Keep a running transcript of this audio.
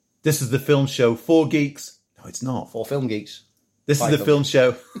This is the film show for geeks. No, it's not. For film geeks. This is the film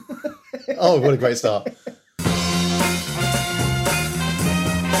show. Oh, what a great start.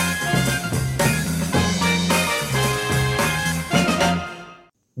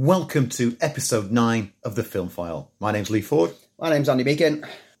 Welcome to episode 9 of The Film File. My name's Lee Ford. My name's Andy Beacon.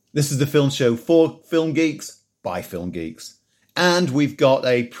 This is the film show for film geeks, by film geeks. And we've got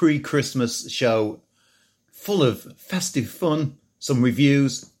a pre-Christmas show full of festive fun, some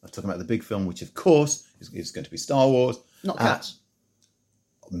reviews. I'm talking about the big film, which of course is going to be Star Wars. Not Cats.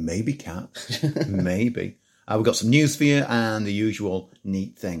 Maybe Cats. Maybe. We've got some news for you and the usual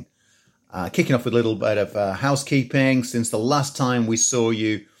neat thing. Kicking off with a little bit of housekeeping. Since the last time we saw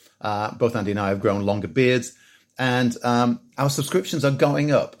you, both Andy and I have grown longer beards. And our subscriptions are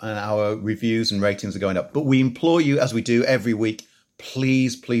going up and our reviews and ratings are going up. But we implore you, as we do every week,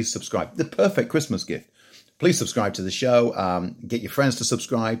 please subscribe. The perfect Christmas gift. Please subscribe to the show. Get your friends to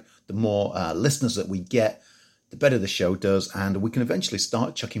subscribe. The more listeners that we get, the better the show does. And we can eventually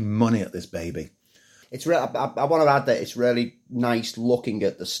start chucking money at this baby. It's I want to add that it's really nice looking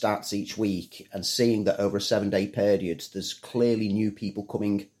at the stats each week and seeing that over a 7-day period, there's clearly new people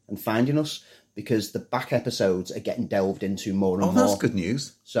coming and finding us because the back episodes are getting delved into more and more. Oh, that's good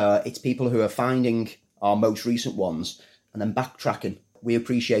news. So it's people who are finding our most recent ones and then backtracking. We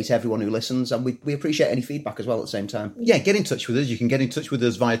appreciate everyone who listens and we appreciate any feedback as well at the same time. Yeah, get in touch with us. You can get in touch with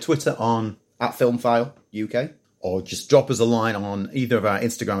us via Twitter on @FilmFile UK. Or just drop us a line on either of our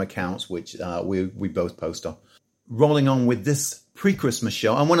Instagram accounts, which we both post on. Rolling on with this pre-Christmas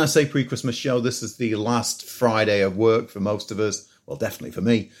show. And when I say pre-Christmas show, this is the last Friday of work for most of us. Well, definitely for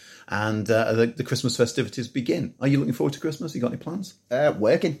me. And the Christmas festivities begin. Are you looking forward to Christmas? You got any plans?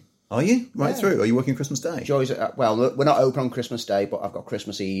 Working. Are you? Right through. Are you working Christmas Day? Well, we're not open on Christmas Day, but I've got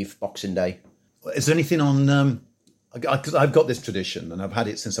Christmas Eve, Boxing Day. Is there anything on... Because I've got this tradition, and I've had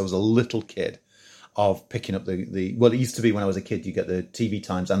it since I was a little kid, of picking up the well, it used to be when I was a kid, you get the TV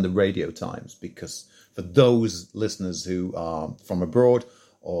times and the radio times, because for those listeners who are from abroad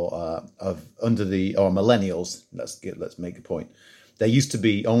or millennials, let's make a point. There used to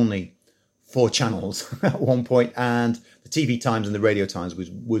be only 4 channels at one point, and the TV times and the radio times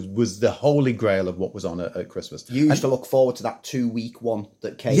was the holy grail of what was on at Christmas. You used to look forward to that 2-week one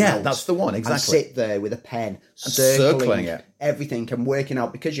that came out. Yeah, that's the one, exactly. And sit there with a pen, circling it. Everything and working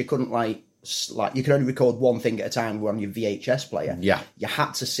out, because you couldn't you could only record one thing at a time on your VHS player. Yeah. You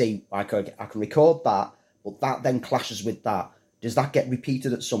had to see, I can record that, but that then clashes with that. Does that get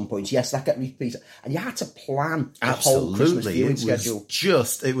repeated at some point? Yes, that get repeated. And you had to plan the whole Christmas viewing schedule.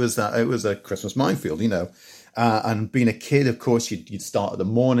 It was a Christmas minefield, you know. And being a kid, of course, you'd start at the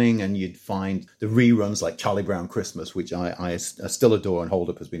morning and you'd find the reruns like Charlie Brown Christmas, which I still adore and hold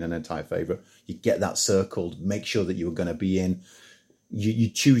up as being an entire favourite. You'd get that circled, make sure that you were going to be in. You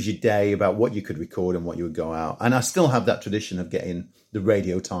choose your day about what you could record and what you would go out. And I still have that tradition of getting the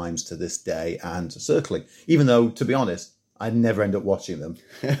radio times to this day and circling, even though, to be honest, I never end up watching them.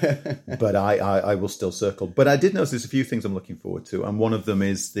 But I will still circle. But I did notice there's a few things I'm looking forward to. And one of them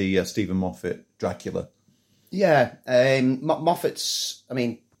is the Stephen Moffat Dracula. Yeah. Moffat's,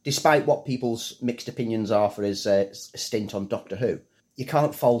 despite what people's mixed opinions are for his stint on Doctor Who, you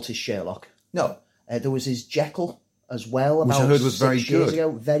can't fault his Sherlock. No. There was his Jekyll as well, which I heard was very good. Ago.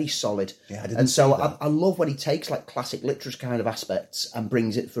 Very solid. Yeah, I love when he takes like classic literature kind of aspects and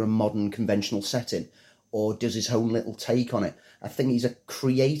brings it for a modern conventional setting, or does his own little take on it. I think he's a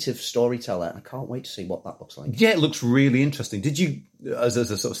creative storyteller, and I can't wait to see what that looks like. Yeah, it looks really interesting. Did you, as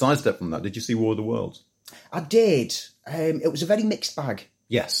a sort of sidestep from that, did you see War of the Worlds? I did. It was a very mixed bag.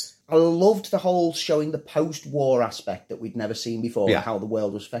 Yes. I loved the whole showing the post-war aspect that we'd never seen before, and how the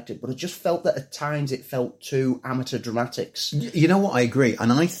world was affected. But I just felt that at times it felt too amateur dramatics. You know what? I agree.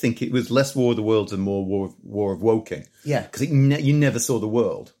 And I think it was less War of the Worlds and more War of Woking. Yeah. Because you never saw the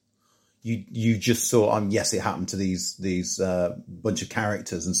world. You just saw, yes, it happened to these bunch of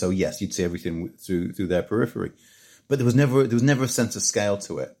characters. And so, yes, you'd see everything through their periphery. But there was never a sense of scale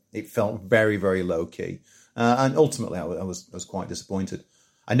to it. It felt very, very low key. And ultimately, I was quite disappointed.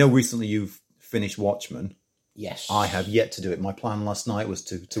 I know recently you've finished Watchmen. Yes. I have yet to do it. My plan last night was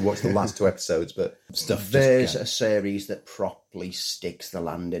to watch the last 2 episodes, but There's a series that properly sticks the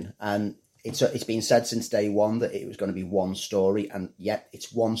landing. And it's been said since day one that it was going to be one story, and yet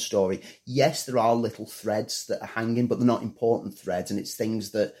it's one story. Yes, there are little threads that are hanging, but they're not important threads, and it's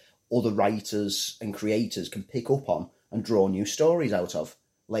things that other writers and creators can pick up on and draw new stories out of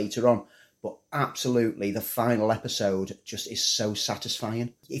later on. But absolutely, the final episode just is so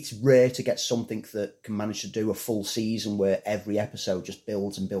satisfying. It's rare to get something that can manage to do a full season where every episode just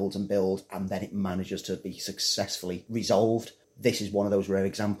builds and builds and builds, and then it manages to be successfully resolved. this is one of those rare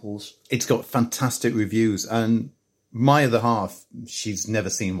examples. It's got fantastic reviews, and my other half, she's never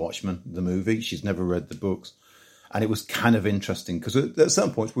seen Watchmen, the movie. She's never read the books. And it was kind of interesting because at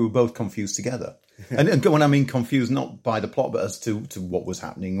certain points we were both confused together. And when I mean confused, not by the plot, but as to what was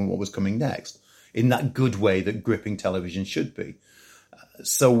happening and what was coming next, in that good way that gripping television should be.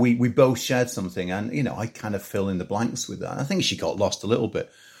 So we both shared something, and, you know, I kind of fill in the blanks with that. I think she got lost a little bit.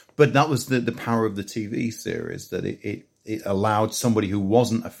 But that was the power of the TV series, that it allowed somebody who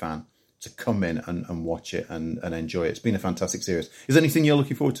wasn't a fan to come in and watch it and enjoy it. It's been a fantastic series. Is there anything you're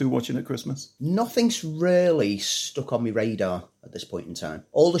looking forward to watching at Christmas? Nothing's really stuck on my radar at this point in time.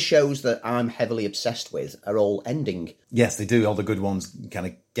 All the shows that I'm heavily obsessed with are all ending. Yes, they do. All the good ones kind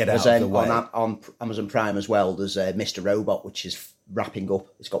of get out of the way. On Amazon Prime as well, there's Mr. Robot, which is wrapping up.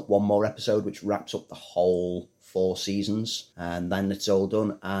 It's got one more episode, which wraps up the whole 4 seasons. And then it's all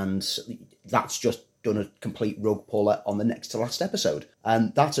done. And that's just done a complete rug puller on the next to last episode.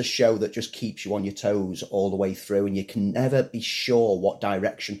 And that's a show that just keeps you on your toes all the way through, and you can never be sure what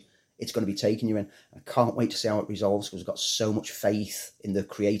direction it's going to be taking you in. I can't wait to see how it resolves, because I've got so much faith in the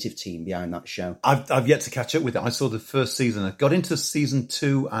creative team behind that show. I've yet to catch up with it. I saw the first season. I got into season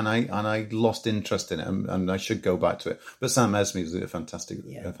 2 and I lost interest in it, and I should go back to it. But Sam Esme is a fantastic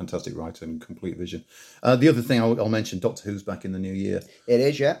writer and complete vision. The other thing I'll mention, Doctor Who's back in the new year. It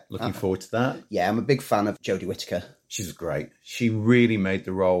is, yeah. Looking forward to that. Yeah, I'm a big fan of Jodie Whittaker. She's great. She really made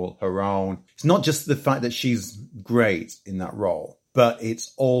the role her own. It's not just the fact that she's great in that role, but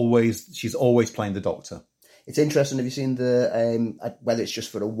she's always playing the Doctor. It's interesting. Have you seen whether it's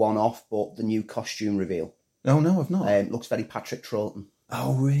just for a one-off, but the new costume reveal? Oh, no, I've not. Looks very Patrick Troughton.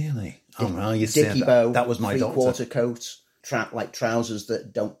 Oh, really? Oh, well, you see, that was my Doctor. Three-quarter coat, trousers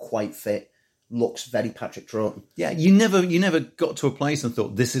that don't quite fit. Looks very Patrick Troughton. Yeah, you never got to a place and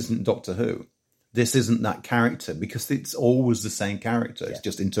thought, this isn't Doctor Who. This isn't that character, because it's always the same character. It's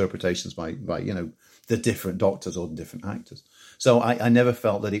just interpretations by the different doctors or the different actors. So I never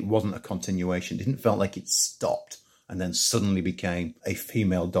felt that it wasn't a continuation. It didn't feel like it stopped and then suddenly became a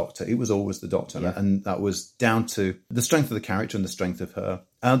female Doctor. It was always the Doctor. Yeah. And that was down to the strength of the character and the strength of her.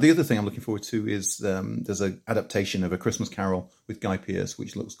 The other thing I'm looking forward to is there's an adaptation of A Christmas Carol with Guy Pearce,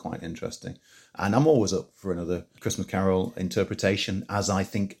 which looks quite interesting. And I'm always up for another Christmas Carol interpretation, as I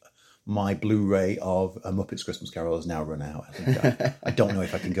think my Blu-ray of A Muppets Christmas Carol has now run out. I don't know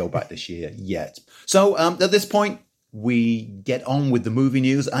if I can go back this year yet. So at this point, we get on with the movie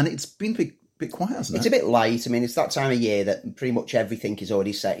news, and it's been a bit quiet, hasn't it? It's a bit light. I mean, it's that time of year that pretty much everything is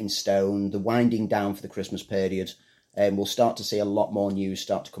already set in stone. The winding down for the Christmas period. We'll start to see a lot more news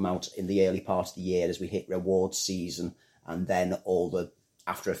start to come out in the early part of the year as we hit rewards season, and then all the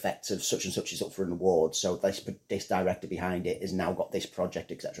after effects of such and such is up for an award. So this director behind it has now got this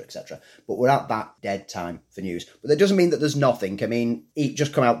project, etc., etc. But we're at that dead time for news. But that doesn't mean that there's nothing. I mean, it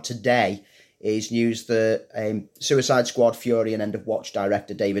just come out today is news that Suicide Squad, Fury and End of Watch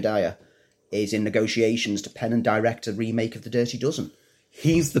director David Ayer is in negotiations to pen and direct a remake of The Dirty Dozen.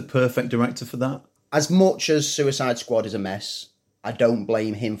 He's the perfect director for that. As much as Suicide Squad is a mess, I don't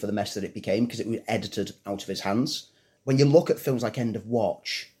blame him for the mess that it became, because it was edited out of his hands. When you look at films like End of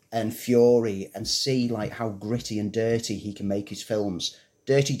Watch and Fury and see like how gritty and dirty he can make his films,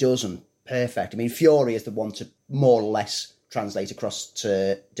 Dirty Dozen, perfect. I mean, Fury is the one to more or less translate across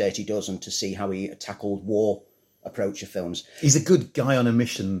to Dirty Dozen to see how he tackled war approach of films. He's a good guy on a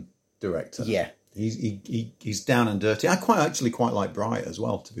mission director. Yeah. He's down and dirty. I quite like Bright as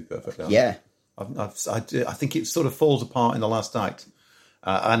well, to be perfectly honest. Yeah. I think it sort of falls apart in the last act.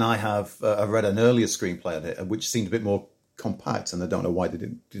 And I've read an earlier screenplay of it, which seemed a bit more compact, and I don't know why they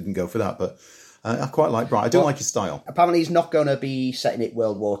didn't go for that, but I quite like Bright. I don't like his style. Apparently he's not going to be setting it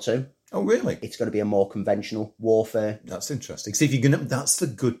World War II. Oh, really? It's going to be a more conventional warfare. That's interesting. See, if you're going, that's the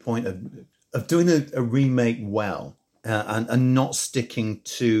good point of doing a remake well, and not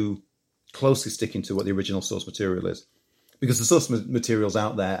closely sticking to what the original source material is, because the source material's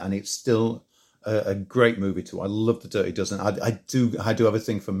out there, and it's still a great movie too. I love The Dirty Dozen. I do have a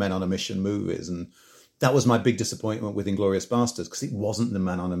thing for men on a mission movies, and that was my big disappointment with Inglourious Basterds, because it wasn't the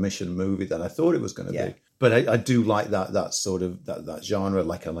man on a mission movie that I thought it was going to be. But I do like that sort of that genre,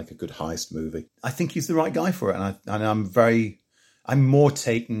 like a good heist movie. I think he's the right guy for it, and I'm more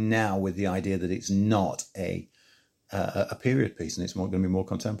taken now with the idea that it's not a period piece, and it's going to be more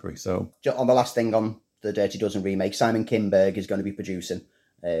contemporary. So on the last thing on the Dirty Dozen remake, Simon Kinberg is going to be producing.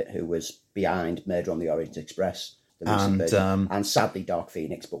 Who was behind Murder on the Orient Express, and sadly Dark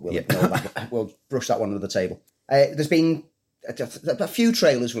Phoenix, but we'll ignore that. We'll brush that one under the table. There's been a few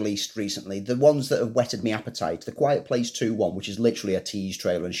trailers released recently. The ones that have whetted my appetite. The Quiet Place 2 one, which is literally a tease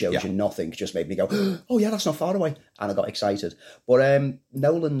trailer and shows you nothing, just made me go, oh yeah, that's not far away. And I got excited. But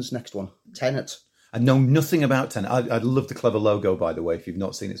Nolan's next one, Tenet. I know nothing about Tenet. I love the clever logo, by the way. If you've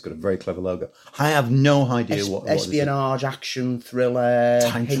not seen it, it's got a very clever logo. I have no idea what espionage, action, thriller,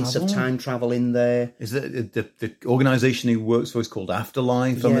 hints of time travel in there. Is it the organisation he works for is called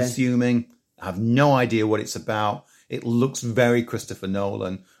Afterlife, I'm assuming. I have no idea what it's about. It looks very Christopher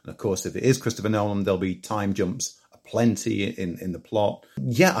Nolan. And of course, if it is Christopher Nolan, there'll be time jumps aplenty in the plot.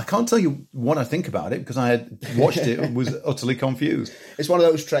 Yeah, I can't tell you what I think about it because I had watched it and was utterly confused. It's one of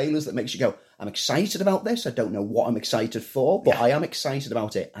those trailers that makes you go, I'm excited about this. I don't know what I'm excited for, but I am excited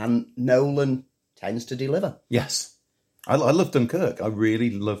about it. And Nolan tends to deliver. Yes. I love Dunkirk. I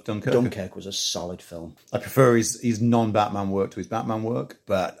really love Dunkirk. Dunkirk was a solid film. I prefer his non-Batman work to his Batman work,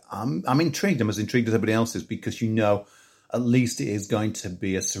 but I'm intrigued. I'm as intrigued as everybody else is because at least it is going to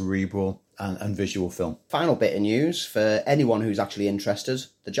be a cerebral and visual film. Final bit of news for anyone who's actually interested.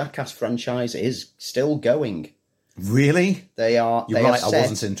 The Jackass franchise is still going. Really? They are. You're right, I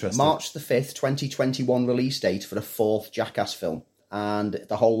wasn't interested. March the 5th, 2021 release date for the 4th Jackass film. And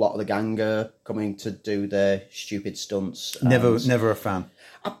the whole lot of the gang are coming to do their stupid stunts. Never a fan.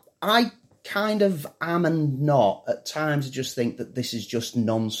 I kind of am and not. At times I just think that this is just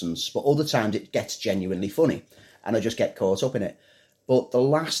nonsense. But other times it gets genuinely funny. And I just get caught up in it. But the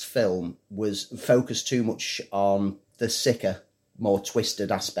last film was focused too much on the sicker, more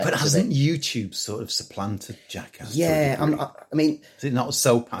twisted aspects of it. But hasn't YouTube sort of supplanted Jackass? Yeah, I mean... Is it not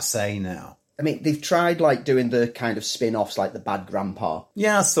so passé now? I mean, they've tried doing the kind of spin-offs like the Bad Grandpa.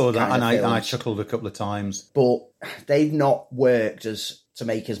 Yeah, I saw that, and I chuckled a couple of times. But they've not worked to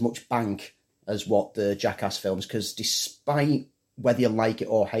make as much bank as what the Jackass films, because despite whether you like it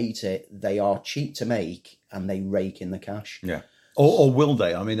or hate it, they are cheap to make and they rake in the cash. Yeah, or will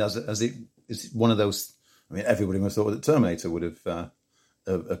they? I mean, as it is one of those. I mean, everybody must have thought that Terminator would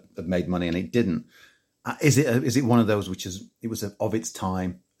have made money, and it didn't. Is it one of those it was of its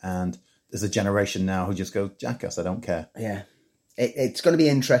time and there's a generation now who just go, Jackass, I don't care. Yeah. It's going to be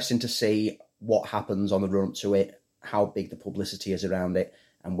interesting to see what happens on the run up to it, how big the publicity is around it,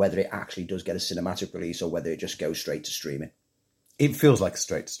 and whether it actually does get a cinematic release or whether it just goes straight to streaming. It feels like a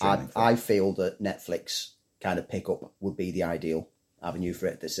straight to streaming. I feel that Netflix kind of pickup would be the ideal avenue for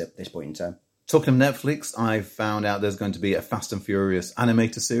it at this point in time. Talking of Netflix, I've found out there's going to be a Fast and Furious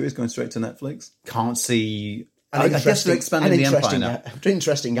animated series going straight to Netflix. Can't see... I guess they're expanding the empire now.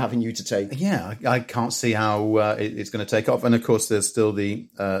 Interesting avenue to take. Yeah, I can't see how it's going to take off. And of course, there's still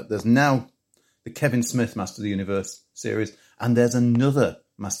there's now the Kevin Smith Master of the Universe series, and there's another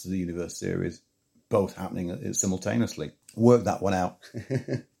Master of the Universe series, both happening simultaneously. Work that one out.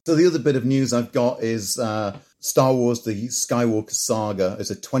 So the other bit of news I've got is Star Wars: The Skywalker Saga is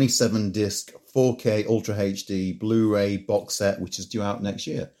a 27-disc 4K Ultra HD Blu-ray box set, which is due out next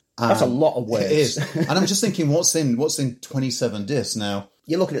year. That's a lot of words. It is. And I'm just thinking, what's in 27 discs now?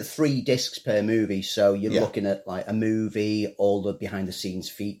 You're looking at 3 discs per movie, so you're looking at a movie, all the behind-the-scenes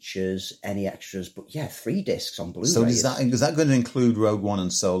features, any extras. But yeah, 3 discs on Blu-ray. So is that going to include Rogue One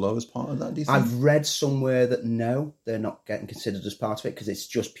and Solo as part of that, do you think? I've read somewhere that no, they're not getting considered as part of it because it's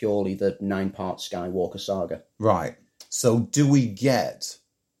just purely the 9-part Skywalker saga. Right. So do we get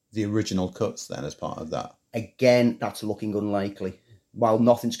the original cuts then as part of that? Again, that's looking unlikely. While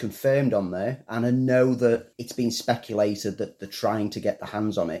nothing's confirmed on there, and I know that it's been speculated that they're trying to get the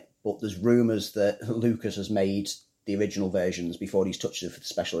hands on it, but there's rumours that Lucas has made the original versions before he's touched it for the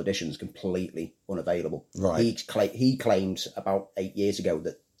special editions completely unavailable. Right. He claimed about 8 years ago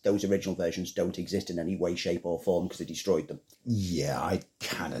that those original versions don't exist in any way, shape or form because they destroyed them. Yeah, I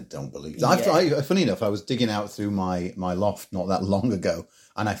kind of don't believe that. Yeah. Funny enough, I was digging out through my loft not that long ago,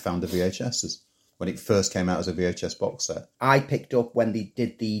 and I found the VHSs. When it first came out as a VHS box set. I picked up when they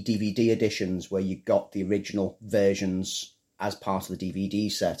did the DVD editions where you got the original versions as part of the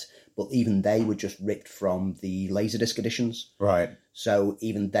DVD set, but even they were just ripped from the Laserdisc editions. Right. So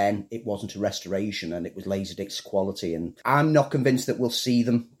even then, it wasn't a restoration and it was Laserdisc quality. And I'm not convinced that we'll see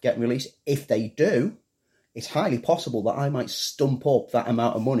them get released. If they do, it's highly possible that I might stump up that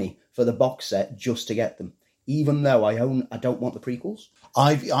amount of money for the box set just to get them. Even though I don't want the prequels.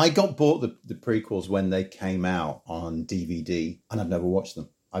 I got bought the prequels when they came out on DVD, and I've never watched them.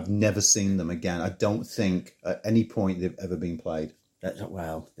 I've never seen them again. I don't think at any point they've ever been played.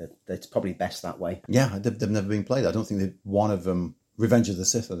 Well, it's probably best that way. Yeah, they've never been played. I don't think one of them, Revenge of the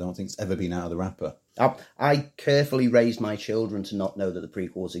Sith, I don't think it's ever been out of the wrapper. I carefully raised my children to not know that the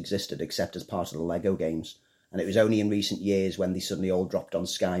prequels existed, except as part of the Lego games. And it was only in recent years when they suddenly all dropped on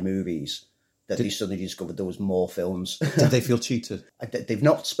Sky Movies that they suddenly discovered there was more films. Did they feel cheated? They've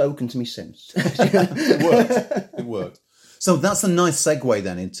not spoken to me since. It worked. It worked. So that's a nice segue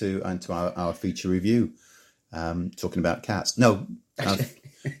then into our feature review. Talking about cats. No,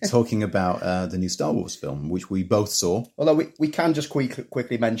 talking about the new Star Wars film, which we both saw. Although we can just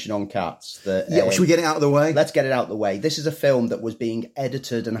quickly mention on cats that... should we get it out of the way? Let's get it out of the way. This is a film that was being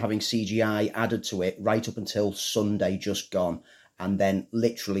edited and having CGI added to it right up until Sunday just gone. And then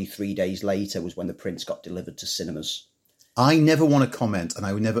literally 3 days later was when the prints got delivered to cinemas. I never want to comment, and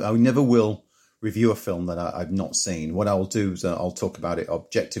I never will review a film that I've not seen. What I'll do is I'll talk about it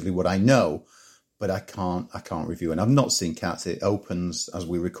objectively, what I know, but I can't review. And I've not seen Cats. It opens as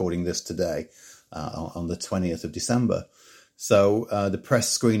we're recording this today on the 20th of December. So the press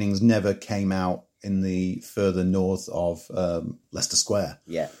screenings never came out in the further north of Leicester Square.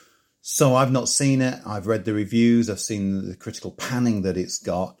 Yeah. So I've not seen it. I've read the reviews. I've seen the critical panning that it's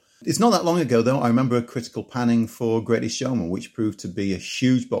got. It's not that long ago, though. I remember a critical panning for Greatest Showman, which proved to be a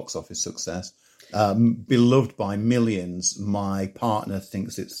huge box office success. Beloved by millions. My partner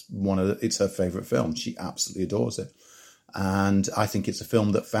thinks it's her favourite film. She absolutely adores it. And I think it's a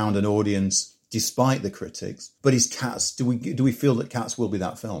film that found an audience despite the critics. But is Cats, do we feel that Cats will be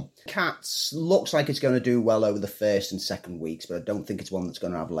that film? Cats looks like it's going to do well over the first and second weeks, but I don't think it's one that's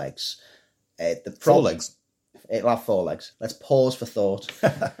going to have legs. 4 legs. It'll have 4 legs. Let's pause for thought.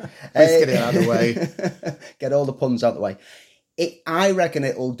 Let's get it out of the way. Get all the puns out of the way. I reckon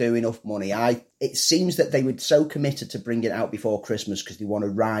it'll do enough money. It seems that they were so committed to bring it out before Christmas because they want to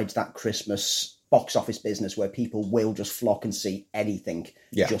ride that Christmas box office business where people will just flock and see anything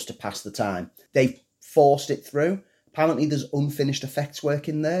just to pass the time. They've forced it through. Apparently there's unfinished effects work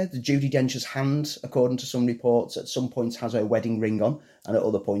in there. The Judi Dench's hand, according to some reports, at some points has her wedding ring on, and at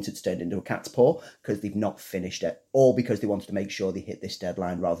other points it's turned into a cat's paw because they've not finished it, or because they wanted to make sure they hit this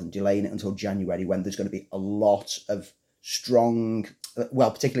deadline rather than delaying it until January, when there's going to be a lot of strong,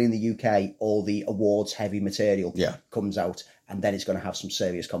 well, particularly in the UK, all the awards heavy material comes out, and then it's going to have some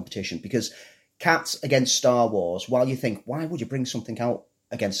serious competition. Because Cats against Star Wars, while you think, why would you bring something out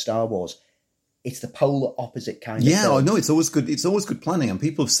against Star Wars? It's the polar opposite kind of thing. Yeah, I know, it's always good planning, and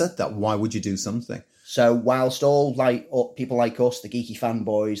people have said that. Why would you do something? So whilst all people like us, the geeky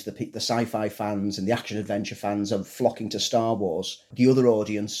fanboys, the sci-fi fans and the action-adventure fans are flocking to Star Wars, the other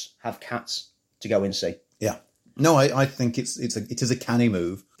audience have Cats to go and see. Yeah. No, I think it is a canny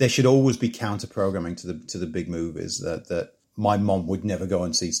move. There should always be counter-programming to the big movies. That my mom would never go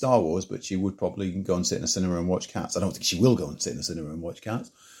and see Star Wars, but she would probably go and sit in a cinema and watch Cats. I don't think she will go and sit in a cinema and watch Cats,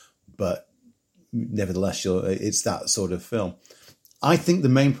 but nevertheless, it's that sort of film. I think the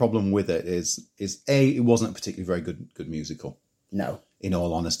main problem with it is it wasn't a particularly very good musical. No. In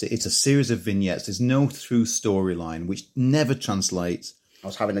all honesty, it's a series of vignettes. There's no through storyline, which never translates. I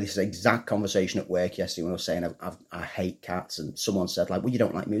was having this exact conversation at work yesterday when I was saying I hate Cats, and someone said, like, well, you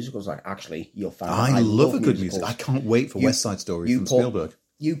don't like musicals. Like, actually, you'll find I love a good musical. I can't wait for West Side Story from Spielberg.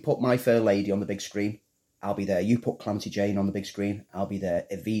 You put My Fair Lady on the big screen, I'll be there. You put Calamity Jane on the big screen, I'll be there.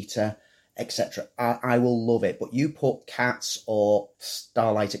 Evita, etc. I will love it. But you put Cats or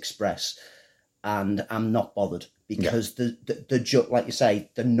Starlight Express, and I'm not bothered. Because the like you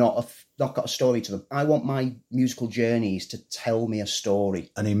say, they're not got a story to them. I want my musical journeys to tell me a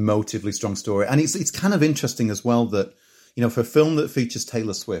story, an emotively strong story. And it's kind of interesting as well that, you know, for a film that features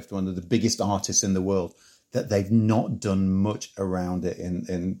Taylor Swift, one of the biggest artists in the world, that they've not done much around it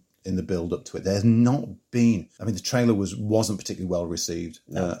in the build up to it. There's not been. I mean, the trailer wasn't particularly well received,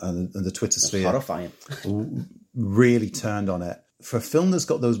 and the Twitter sphere horrifying. really turned on it. For a film that's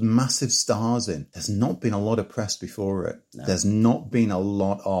got those massive stars in, there's not been a lot of press before it. No. There's not been a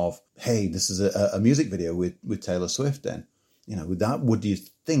lot of, hey, this is a music video with Taylor Swift in. You know, that would you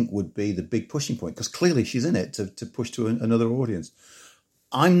think would be the big pushing point? Because clearly she's in it to push to another audience.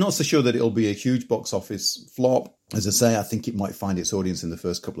 I'm not so sure that it'll be a huge box office flop. As I say, I think it might find its audience in the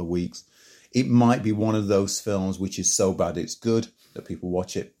first couple of weeks. It might be one of those films which is so bad it's good that people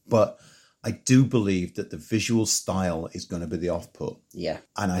watch it. But I do believe that the visual style is going to be the off-put. Yeah.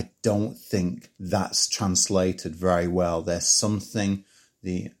 And I don't think that's translated very well. There's something,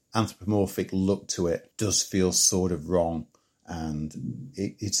 the anthropomorphic look to it does feel sort of wrong. And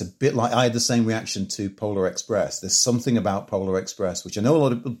it's a bit like, I had the same reaction to Polar Express. There's something about Polar Express, which I know a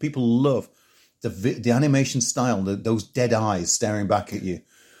lot of people love. The animation style, those dead eyes staring back at you.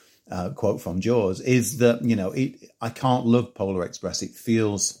 Quote from Jaws, is that, you know, I can't love Polar Express. It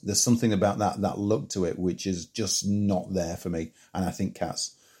feels, there's something about that look to it which is just not there for me. And I think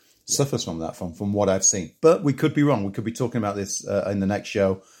Cats suffers from that, from what I've seen. But we could be wrong. We could be talking about this in the next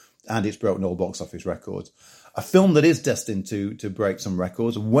show, and it's broken all box office records. A film that is destined to break some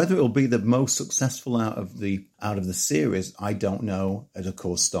records. Whether it'll be the most successful out of the series, I don't know. And of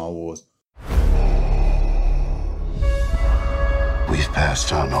course, Star Wars. We've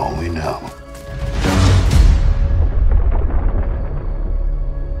passed on all we know.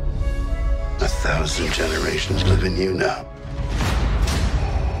 A 1,000 generations live in you now.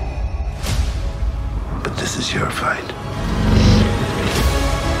 But this is your fight.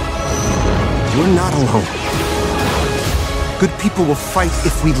 We're not alone. Good people will fight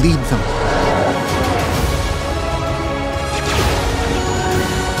if we lead them.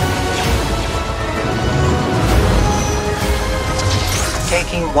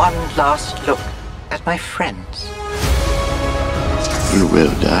 Taking one last look at my friends. You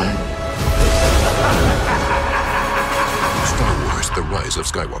will die. Star Wars: The Rise of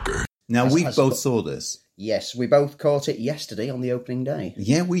Skywalker. Now, we both saw this. Yes, we both caught it yesterday on the opening day.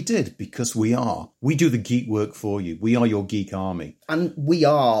 Yeah, we did, because we do the geek work for you. We are your geek army. And we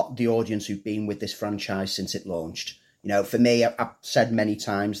are the audience who've been with this franchise since it launched. You know, for me, I've said many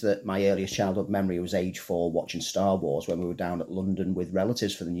times that my earliest childhood memory was age 4 watching Star Wars when we were down at London with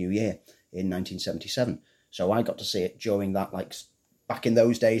relatives for the New Year in 1977. So I got to see it during that, like, back in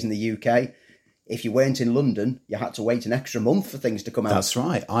those days in the UK. If you weren't in London, you had to wait an extra month for things to come out. That's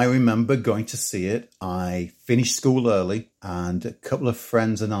right. I remember going to see it. I finished school early, and a couple of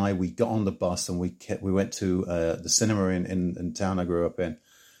friends and I, we got on the bus and we went to the cinema in town I grew up in,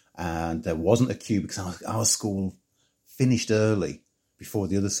 and there wasn't a queue because our school finished early before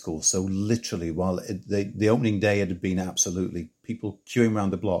the other school. So literally, while the opening day had been absolutely people queuing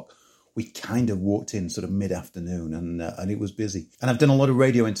around the block, we kind of walked in sort of mid-afternoon, and it was busy. And I've done a lot of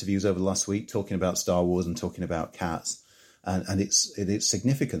radio interviews over the last week talking about Star Wars and talking about cats, and its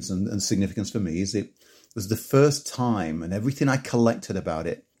significance. And significance for me is it was the first time, and everything I collected about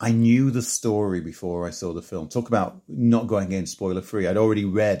it, I knew the story before I saw the film. Talk about not going in spoiler-free. I'd already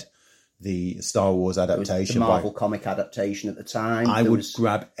read the Star Wars adaptation. The Marvel comic adaptation at the time. I would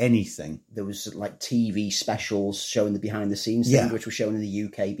grab anything. There was like TV specials showing the behind the scenes thing, which was shown in the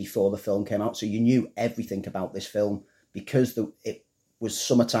UK before the film came out. So you knew everything about this film because it was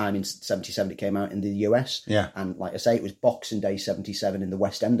summertime in 77 it came out in the US. Yeah. And like I say, it was Boxing Day 77 in the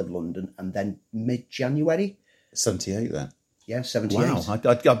West End of London, and then mid-January. 78 then. Yeah, 78. Wow.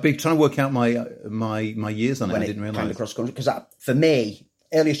 I've been trying to work out my years on it. I didn't realise. Kind of cross country. Because for me,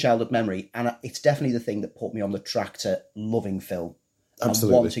 earliest childhood memory, and it's definitely the thing that put me on the track to loving film.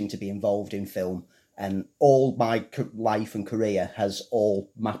 Absolutely. And wanting to be involved in film. And all my life and career has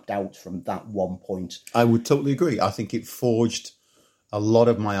all mapped out from that one point. I would totally agree. I think it forged a lot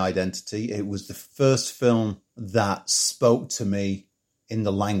of my identity. It was the first film that spoke to me in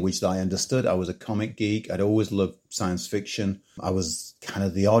the language that I understood. I was a comic geek. I'd always loved science fiction. I was kind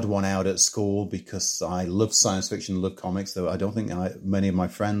of the odd one out at school because I loved science fiction, loved comics, though I don't think many of my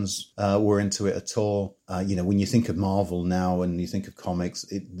friends were into it at all. When you think of Marvel now and you think of comics,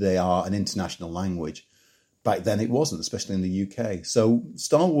 they are an international language. Back then it wasn't, especially in the UK. So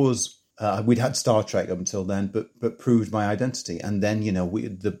Star Wars, we'd had Star Trek up until then, but proved my identity. And then,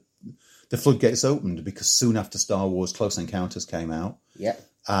 the floodgates opened because soon after Star Wars, Close Encounters came out. Yeah.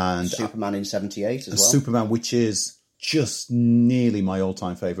 And Superman in 78 as well. Superman, which is just nearly my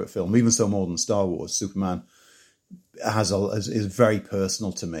all-time favourite film, even so more than Star Wars. Superman is very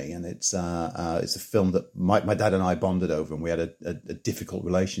personal to me, and it's a film that my dad and I bonded over, and we had a difficult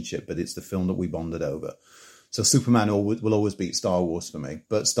relationship, but it's the film that we bonded over. So Superman will always beat Star Wars for me,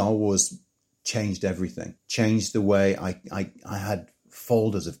 but Star Wars changed everything, changed the way I had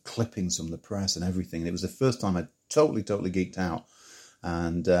folders of clippings from the press and everything. And it was the first time I totally geeked out.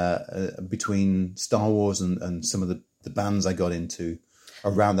 And between Star Wars and some of the bands I got into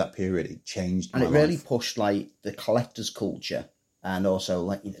around that period, it changed my life. And it really pushed like the collector's culture and also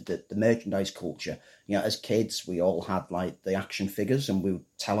like the merchandise culture. As kids, we all had like the action figures and we would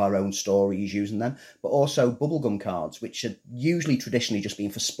tell our own stories using them, but also bubblegum cards, which had usually traditionally just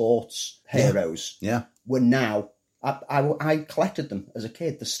been for sports heroes. Yeah. Were now... I collected them as a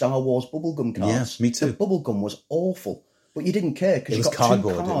kid, the Star Wars bubblegum cards. Yes, me too. The bubblegum was awful, but you didn't care because you got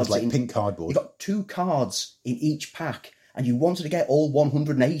cardboard. 2 cards. It was like pink cardboard. You got 2 cards in each pack, and you wanted to get all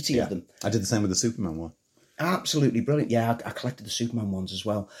 180 of them. I did the same with the Superman one. Absolutely brilliant. Yeah, I collected the Superman ones as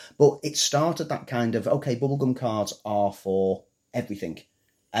well. But it started that kind of, okay, bubblegum cards are for everything.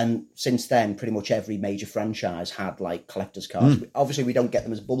 And since then, pretty much every major franchise had like collector's cards. Obviously, we don't get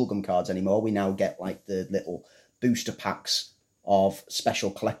them as bubblegum cards anymore. We now get like the little booster packs of special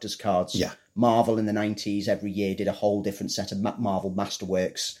collector's cards. Yeah. Marvel in the 90s every year did a whole different set of Marvel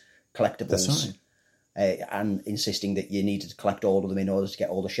Masterworks collectibles. That's right. And insisting that you needed to collect all of them in order to get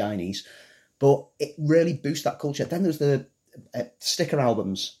all the shinies. But it really boosts that culture. Then there's the sticker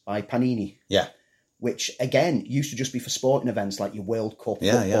albums by Panini. Yeah. Which, again, used to just be for sporting events like your World Cup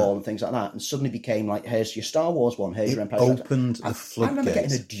football and things like that, and suddenly became like, here's your Star Wars one, here's your Empire Strikes Back. Opened the floodgates. I remember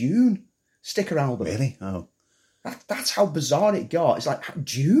getting a Dune sticker album. Really? Oh. That's how bizarre it got. It's like,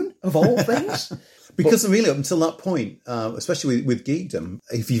 Dune, of all things? Because really, up until that point, especially with Geekdom,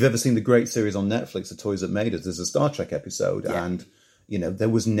 if you've ever seen the great series on Netflix, The Toys That Made Us, there's a Star Trek episode, and, you know, there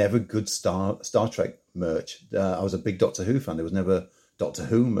was never good Star Trek merch. I was a big Doctor Who fan. There was never Doctor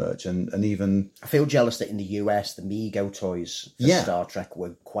Who merch, and even... I feel jealous that in the US, the Mego toys for Star Trek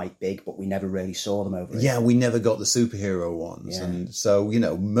were quite big, but we never really saw them over here. Yeah, we never got the superhero ones. Yeah. And so, you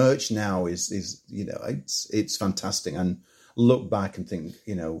know, merch now is you know, it's fantastic. And look back and think,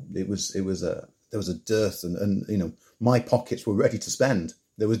 you know, there was a dearth and you know, my pockets were ready to spend.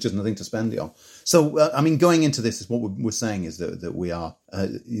 There was just nothing to spend it on. So, I mean, going into this, is what we're saying is that we are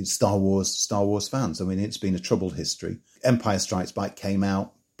Star Wars fans. I mean, it's been a troubled history. Empire Strikes Back came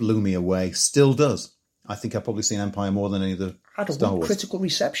out, blew me away, still does. I think I've probably seen Empire more than any of the Star Wars. Critical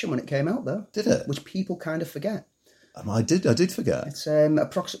reception when it came out, though. Did it? Which people kind of forget. I did forget. It's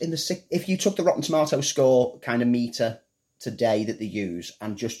approximately if you took the Rotten Tomatoes score kind of meter today that they use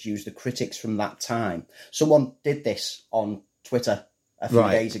and just use the critics from that time. Someone did this on Twitter a few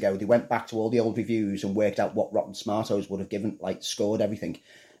days ago. They went back to all the old reviews and worked out what Rotten Tomatoes would have given, like scored everything.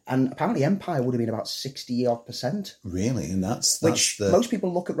 And apparently Empire would have been about 60-odd%. Really? And that's most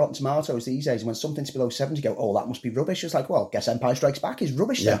people look at Rotten Tomatoes these days, and when something's below 70, go, oh, that must be rubbish. It's like, well, guess Empire Strikes Back is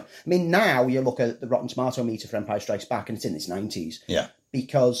rubbish then. I mean, now you look at the Rotten Tomato meter for Empire Strikes Back, and it's in its 90s. Yeah.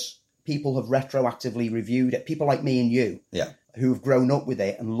 Because people have retroactively reviewed it. People like me and you, who've grown up with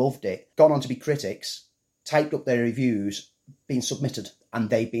it and loved it, gone on to be critics, typed up their reviews, been submitted, and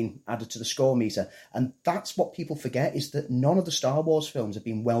they've been added to the score meter. And that's what people forget, is that none of the Star Wars films have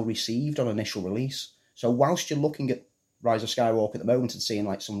been well received on initial release. So whilst you're looking at Rise of Skywalker at the moment and seeing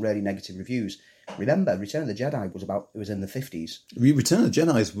like some really negative reviews, remember Return of the Jedi was in the 50s. Return of the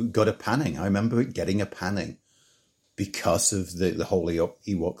Jedi's got a panning. I remember it getting a panning because of the whole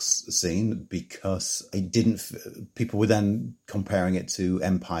Ewoks scene, because it didn't... People were then comparing it to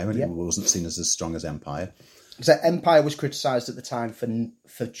Empire, and it wasn't seen as strong as Empire. Because Empire was criticised at the time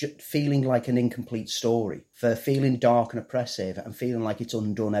for feeling like an incomplete story, for feeling dark and oppressive, and feeling like it's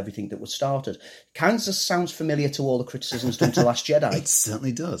undone everything that was started. Kind of sounds familiar to all the criticisms done to Last Jedi. It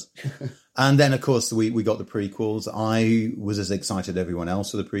certainly does. And then, of course, we got the prequels. I was as excited as everyone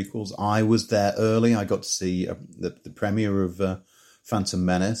else for the prequels. I was there early. I got to see the premiere of Phantom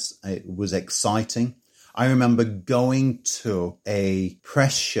Menace. It was exciting. I remember going to a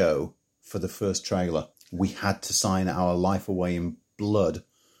press show for the first trailer. We had to sign our life away in blood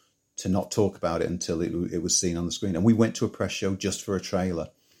to not talk about it until it was seen on the screen. And we went to a press show just for a trailer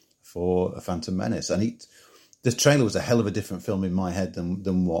for A Phantom Menace. And the trailer was a hell of a different film in my head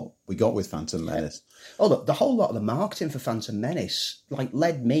than what we got with Phantom Menace. Oh, look, the whole lot of the marketing for Phantom Menace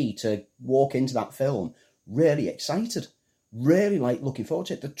led me to walk into that film really excited, really looking forward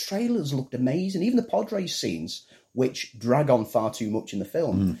to it. The trailers looked amazing. Even the pod race scenes, which drag on far too much in the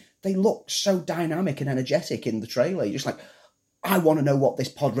film, they look so dynamic and energetic in the trailer. You're just like, I want to know what this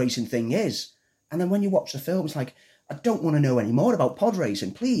pod racing thing is. And then when you watch the film, it's like, I don't want to know any more about pod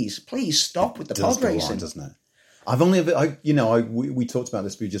racing. Please stop with the pod racing. Doesn't it? I've only ever, we talked about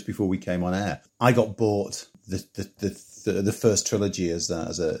this just before we came on air. I got bought the first trilogy as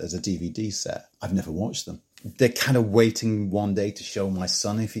a DVD set. I've never watched them. They're kind of waiting one day to show my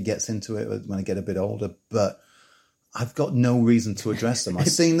son if he gets into it when I get a bit older, but I've got no reason to address them. I've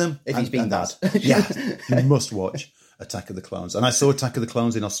seen them. If he's been bad. Yeah, you must watch Attack of the Clones. And I saw Attack of the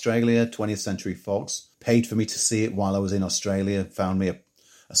Clones in Australia. 20th Century Fox paid for me to see it while I was in Australia, found me a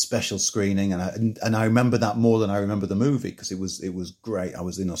special screening. And I remember that more than I remember the movie, because it was great. I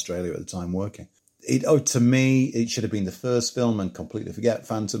was in Australia at the time working. To me, it should have been the first film, and completely forget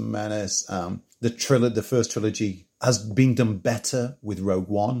Phantom Menace. The first trilogy has been done better with Rogue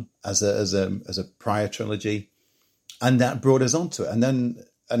One as a prior trilogy. And that brought us onto it. And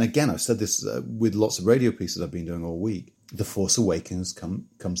again, I've said this with lots of radio pieces I've been doing all week. The Force Awakens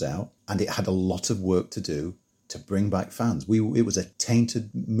comes out, and it had a lot of work to do to bring back fans. It was a tainted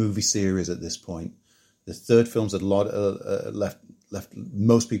movie series at this point. The third film's had a lot left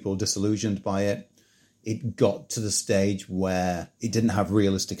most people disillusioned by it. It got to the stage where it didn't have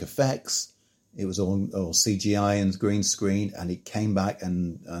realistic effects. It was all CGI and green screen, and it came back,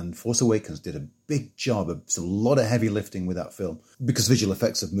 and Force Awakens did a big job. It's a lot of heavy lifting with that film, because visual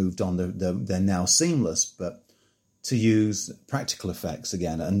effects have moved on. They're now seamless, but to use practical effects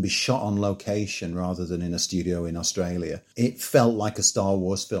again and be shot on location rather than in a studio in Australia, it felt like a Star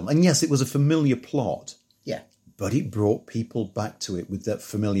Wars film. And yes, it was a familiar plot. Yeah. But it brought people back to it with that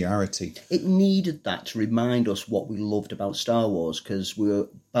familiarity. It needed that to remind us what we loved about Star Wars, because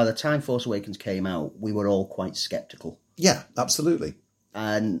by the time Force Awakens came out, we were all quite sceptical. Yeah, absolutely.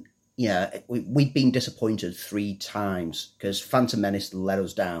 And, we'd been disappointed 3 times, because Phantom Menace let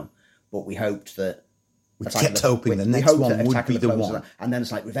us down, but we hoped that... We kept hoping the next one would be the one. And then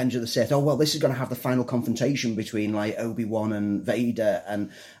it's like Revenge of the Sith. Oh, well, this is going to have the final confrontation between, like, Obi-Wan and Vader,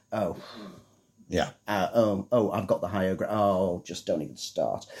 and, yeah. I've got the higher ground. Oh, just don't even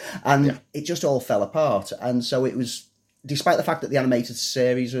start. And it just all fell apart. And so it was, despite the fact that the animated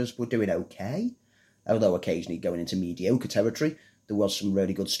series were doing okay, although occasionally going into mediocre territory, there was some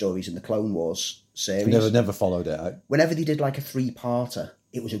really good stories in the Clone Wars series. Never followed it out. Whenever they did like a 3-parter,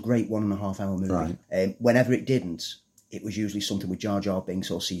 it was a great 1.5 hour movie. Right. Whenever it didn't, it was usually something with Jar Jar Binks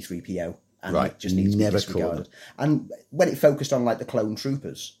or C-3PO. And it just needs to be disregarded. And when it focused on like the clone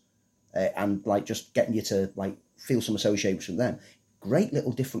troopers, and like just getting you to like feel some association with them, great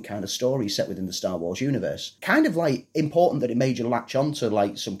little different kind of stories set within the Star Wars universe. Kind of like important that it made you latch on to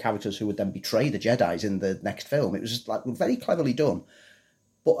like some characters who would then betray the Jedis in the next film. It was just like very cleverly done.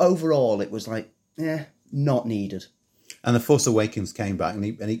 But overall, it was like, not needed. And The Force Awakens came back, and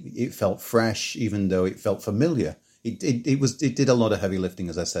it felt fresh, even though it felt familiar. It did a lot of heavy lifting,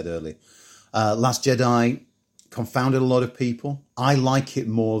 as I said earlier. Last Jedi confounded a lot of people. I like it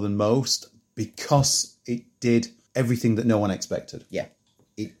more than most because it did everything that no one expected. Yeah.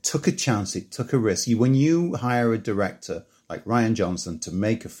 It took a chance. It took a risk. When you hire a director like Rian Johnson to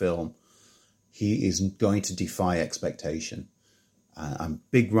make a film, he is going to defy expectation. I'm a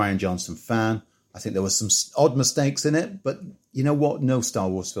big Rian Johnson fan. I think there were some odd mistakes in it, but you know what? No Star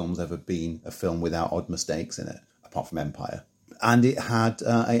Wars film's ever been a film without odd mistakes in it, apart from Empire. And it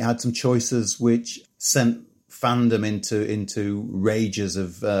had some choices which sent fandom into rages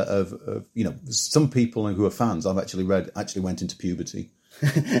of some people who are fans I've actually went into puberty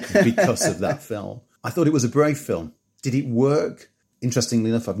because of that film. I thought it was a brave film. Did it work? Interestingly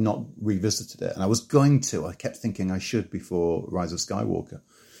enough, I've not revisited it, and I was going to. I kept thinking I should before Rise of Skywalker.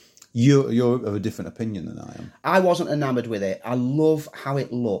 You're of a different opinion than I am. I wasn't enamoured with it. I love how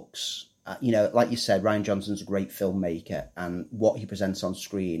it looks. Like you said, Rian Johnson's a great filmmaker, and what he presents on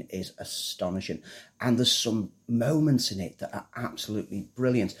screen is astonishing. And there's some moments in it that are absolutely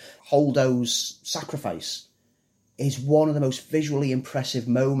brilliant. Holdo's sacrifice is one of the most visually impressive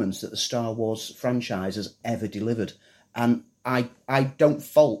moments that the Star Wars franchise has ever delivered. And I don't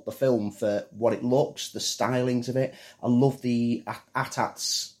fault the film for what it looks, the stylings of it. I love the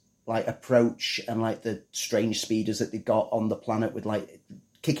AT-AT's like approach and like the strange speeders that they've got on the planet with like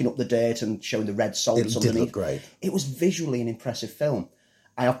kicking up the dirt and showing the red salts underneath. It did look great. It was visually an impressive film.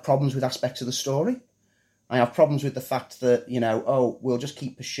 I have problems with aspects of the story. I have problems with the fact that, we'll just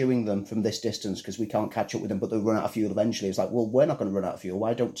keep pursuing them from this distance because we can't catch up with them, but they'll run out of fuel eventually. It's like, well, we're not going to run out of fuel.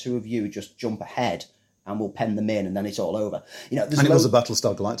 Why don't 2 of you just jump ahead and we'll pen them in and then it's all over? And it was a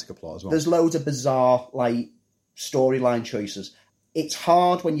Battlestar Galactica plot as well. There's loads of bizarre, like, storyline choices. It's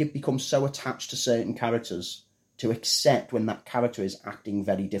hard when you become so attached to certain characters to accept when that character is acting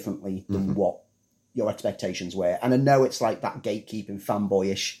very differently than what your expectations were. And I know it's like that gatekeeping,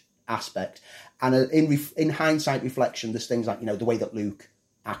 fanboyish aspect. And in hindsight reflection, there's things like, the way that Luke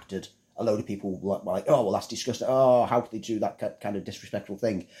acted. A load of people were like, oh, well, that's disgusting. Oh, how could they do that kind of disrespectful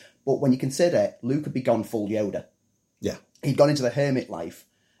thing? But when you consider Luke had gone full Yoda. Yeah. He'd gone into the hermit life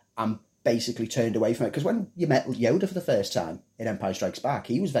and basically turned away from it. Because when you met Yoda for the first time in Empire Strikes Back,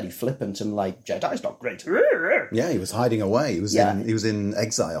 he was very flippant and like, Jedi's not great. Yeah, he was hiding away. He was in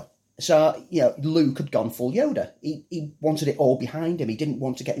exile. So, Luke had gone full Yoda. He wanted it all behind him. He didn't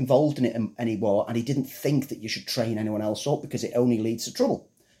want to get involved in it anymore. And he didn't think that you should train anyone else up because it only leads to trouble.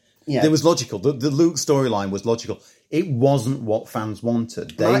 Yeah. It was logical. The Luke storyline was logical. It wasn't what fans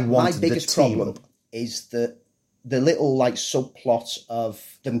wanted. They wanted my biggest problem is that the little like subplot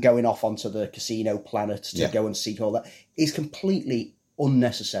of them going off onto the casino planet to go and seek all that is completely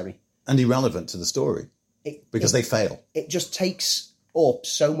unnecessary and irrelevant to the story because they fail. It just takes up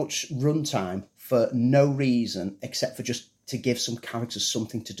so much runtime for no reason except for just to give some characters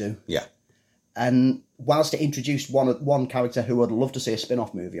something to do. Yeah. And whilst it introduced one character who I'd love to see a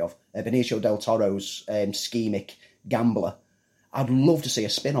spin-off movie of, Benicio del Toro's schemic gambler, I'd love to see a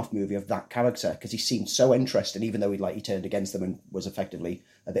spin-off movie of that character because he seemed so interesting, even though he turned against them and was effectively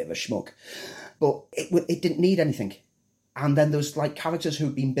a bit of a schmuck. But it didn't need anything. And then there was like characters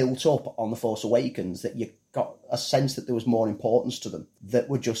who'd been built up on The Force Awakens that you got a sense that there was more importance to them that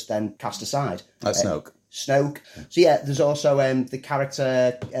were just then cast aside. Like Snoke. Snoke. So yeah, there's also the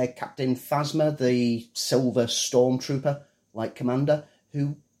character Captain Phasma, the silver stormtrooper like commander,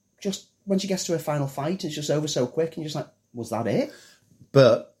 who just when she gets to her final fight, it's just over so quick, and you're just like, was that it?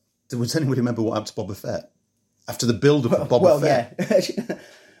 But does anybody remember what happened to Boba Fett after the build-up of Boba Fett? Yeah.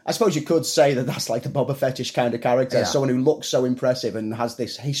 I suppose you could say that that's like the Boba Fettish kind of character, someone who looks so impressive and has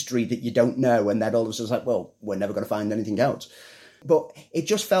this history that you don't know, and then all of a sudden it's like, well, we're never going to find anything else. But it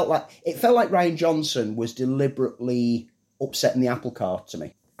just felt like Rian Johnson was deliberately upsetting the apple cart to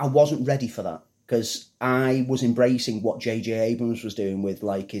me. I wasn't ready for that because I was embracing what J.J. Abrams was doing with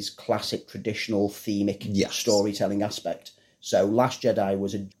like his classic traditional themic storytelling aspect. So Last Jedi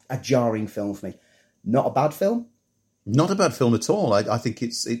was a jarring film for me. Not a bad film. Not a bad film at all. I think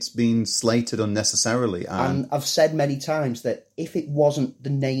it's been slated unnecessarily. And I've said many times that if it wasn't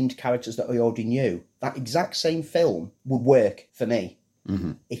the named characters that I already knew, that exact same film would work for me.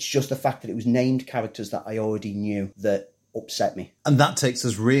 Mm-hmm. It's just the fact that it was named characters that I already knew that upset me. And that takes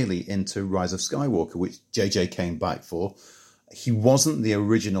us really into Rise of Skywalker, which JJ came back for. He wasn't the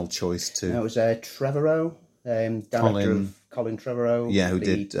original choice to... No, it was Trevorrow, director of Colin Trevorrow. Yeah, who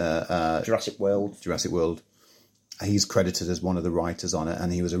did... Jurassic World. Jurassic World. He's credited as one of the writers on it,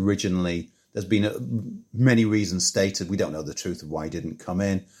 and he was originally... There's been many reasons stated. We don't know the truth of why he didn't come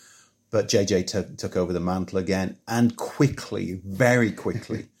in. But JJ took over the mantle again, and quickly, very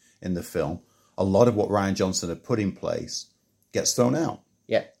quickly in the film, a lot of what Rian Johnson had put in place gets thrown out.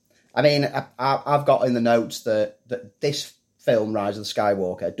 Yeah. I mean, I've got in the notes that this film, Rise of the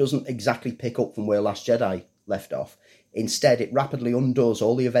Skywalker, doesn't exactly pick up from where Last Jedi left off. Instead, it rapidly undoes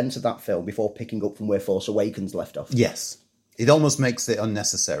all the events of that film before picking up from where Force Awakens left off. Yes. It almost makes it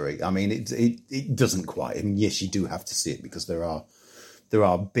unnecessary. I mean, it doesn't quite. I mean, yes, you do have to see it because there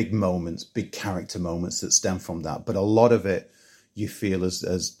are big moments, big character moments that stem from that. But a lot of it, you feel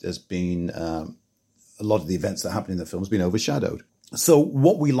has been a lot of the events that happen in the film has been overshadowed. So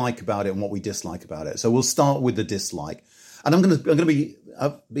what we like about it and what we dislike about it. So we'll start with the dislike, and I'm going to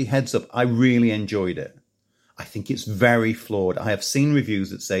be heads up. I really enjoyed it. I think it's very flawed. I have seen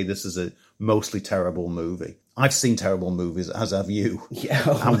reviews that say this is a mostly terrible movie. I've seen terrible movies, as have you. Yeah.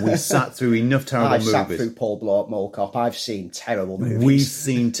 And we sat through enough terrible movies. I've sat through Paul Blart Mall Cop. I've seen terrible movies. We've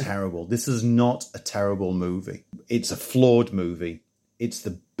seen terrible. This is not a terrible movie. It's a flawed movie. It's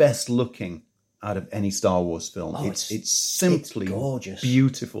the best looking out of any Star Wars film. Oh, it's simply gorgeous.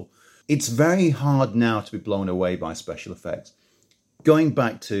 Beautiful. It's very hard now to be blown away by special effects. Going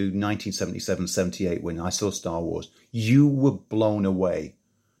back to 1977, 78, when I saw Star Wars, you were blown away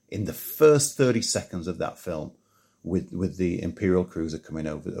in the first 30 seconds of that film with the Imperial cruiser coming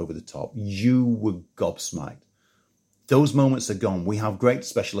over the top. You were gobsmacked. Those moments are gone. We have great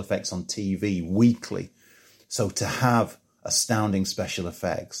special effects on TV weekly. So to have astounding special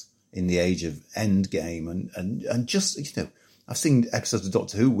effects in the age of Endgame and just, you know, I've seen episodes of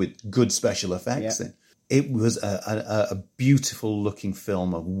Doctor Who with good special effects in. It was a beautiful looking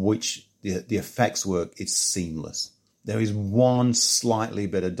film of which the effects work is seamless. There is one slightly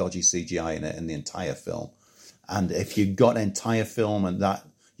bit of dodgy CGI in it in the entire film. And if you got an entire film and that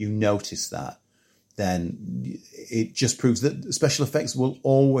you notice that, then it just proves that special effects will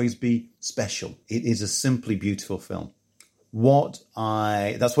always be special. It is a simply beautiful film.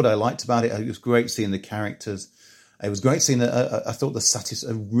 That's what I liked about it. It was great seeing the characters. It was great seeing, I thought,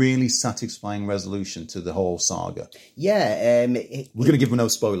 a really satisfying resolution to the whole saga. Yeah. We're going to give them no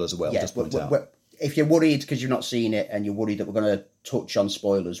spoilers as well, just point out. If you're worried because you've not seen it and you're worried that we're going to touch on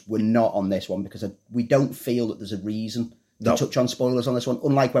spoilers, we're not on this one because we don't feel that there's a reason to touch on spoilers on this one.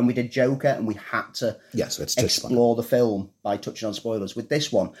 Unlike when we did Joker and we had to explore the film by touching on spoilers. With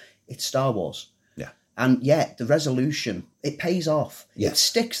this one, it's Star Wars. Yeah. And yeah, the resolution, it pays off. Yes. It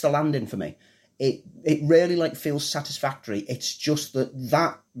sticks the landing for me. It really feels satisfactory. It's just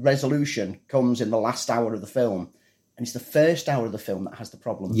that resolution comes in the last hour of the film, and it's the first hour of the film that has the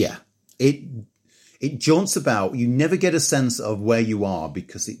problems. Yeah, it jaunts about. You never get a sense of where you are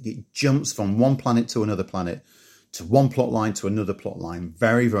because it jumps from one planet to another planet, to one plot line to another plot line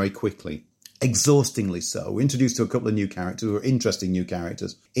very, very quickly. Exhaustingly so. We're introduced to a couple of new characters, or interesting new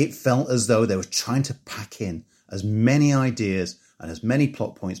characters. It felt as though they were trying to pack in as many ideas and as many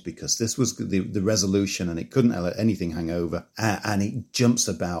plot points because this was the resolution and it couldn't let anything hang over. And it jumps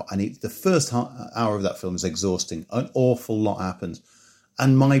about. And the first hour of that film is exhausting. An awful lot happens.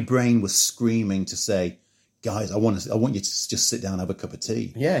 And my brain was screaming to say, guys, I want you to just sit down and have a cup of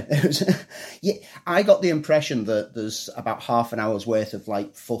tea. Yeah. I got the impression that there's about half an hour's worth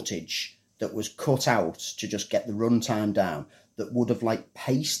of footage that was cut out to just get the runtime down that would have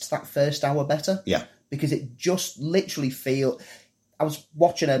paced that first hour better. Yeah. Because it just literally I was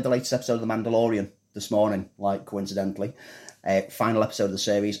watching the latest episode of The Mandalorian this morning, like coincidentally. Final episode of the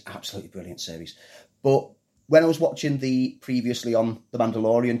series, absolutely brilliant series. But when I was watching the previously on The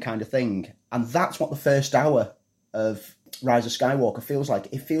Mandalorian kind of thing, and that's what the first hour of Rise of Skywalker feels like.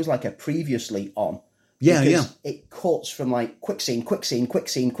 It feels like a previously on. Yeah, because it cuts from like quick scene, quick scene, quick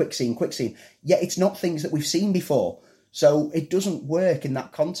scene, quick scene, quick scene. Yet it's not things that we've seen before. So it doesn't work in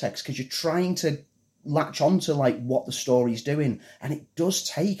that context because you're trying to latch onto like what the story's doing. And it does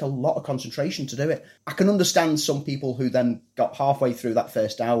take a lot of concentration to do it. I can understand some people who then got halfway through that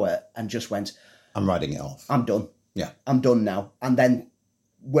first hour and just went, I'm writing it off. I'm done. Yeah. I'm done now. And then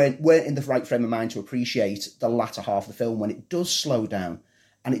weren't in the right frame of mind to appreciate the latter half of the film when it does slow down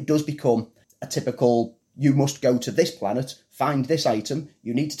and it does become a typical, you must go to this planet, find this item,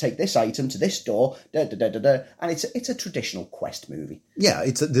 you need to take this item to this door, and it's a traditional quest movie. Yeah,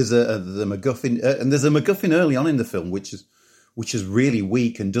 there's the MacGuffin, and there's a MacGuffin early on in the film which is really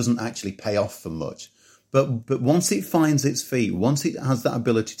weak and doesn't actually pay off for much. But once it finds its feet, once it has that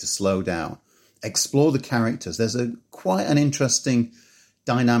ability to slow down, explore the characters, there's quite an interesting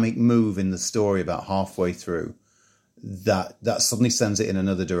dynamic move in the story about halfway through that suddenly sends it in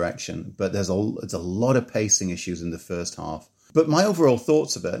another direction. But there's a lot of pacing issues in the first half. But my overall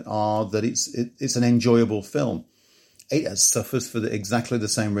thoughts of it are that it's an enjoyable film. It suffers for exactly the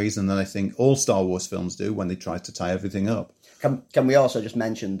same reason that I think all Star Wars films do when they try to tie everything up. Can we also just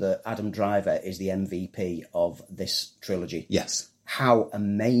mention that Adam Driver is the MVP of this trilogy? Yes. How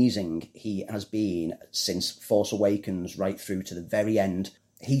amazing he has been since Force Awakens right through to the very end.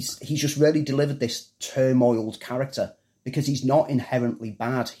 He's just really delivered this turmoiled character because he's not inherently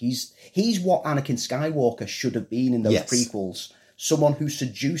bad. He's what Anakin Skywalker should have been in those prequels. Someone who's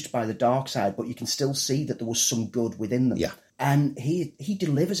seduced by the dark side, but you can still see that there was some good within them. Yeah. And he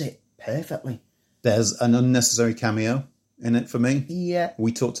delivers it perfectly. There's an unnecessary cameo in it for me. Yeah.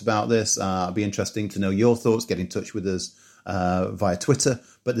 We talked about this. It'd be interesting to know your thoughts. Get in touch with us via Twitter.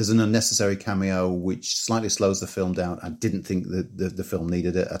 But there's an unnecessary cameo which slightly slows the film down. I didn't think that the film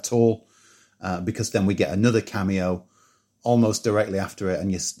needed it at all because then we get another cameo almost directly after it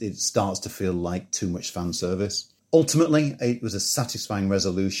and it starts to feel like too much fan service. Ultimately, it was a satisfying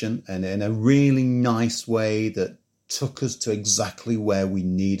resolution and in a really nice way that took us to exactly where we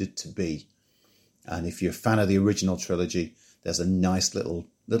needed to be. And if you're a fan of the original trilogy, there's a nice little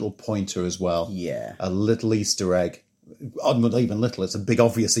pointer as well. Yeah. A little Easter egg. Not even little, it's a big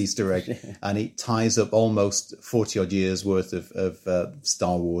obvious Easter egg. And it ties up almost 40-odd years worth of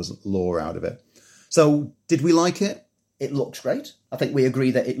Star Wars lore out of it. So, did we like it? It looks great. I think we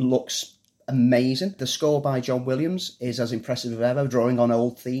agree that it looks amazing. The score by John Williams is as impressive as ever, drawing on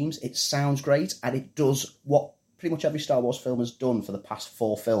old themes. It sounds great, and it does what pretty much every Star Wars film has done for the past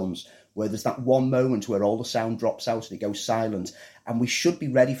 4 films, where there's that one moment where all the sound drops out and it goes silent. And we should be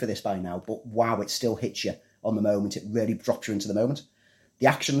ready for this by now, but wow, it still hits you on the moment. It really drops you into the moment. The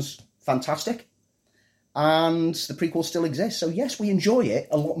action's fantastic. And the prequels still exist. So yes, we enjoy it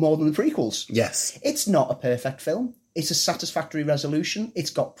a lot more than the prequels. Yes. It's not a perfect film. It's a satisfactory resolution. It's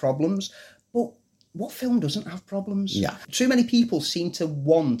got problems. But what film doesn't have problems? Yeah. Too many people seem to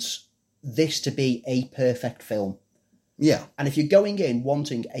want this to be a perfect film. Yeah. And if you're going in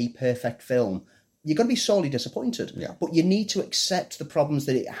wanting a perfect film, you're going to be sorely disappointed. Yeah. But you need to accept the problems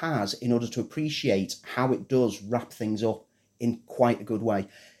that it has in order to appreciate how it does wrap things up in quite a good way.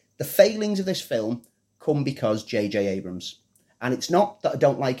 The failings of this film come because J.J. Abrams. And it's not that I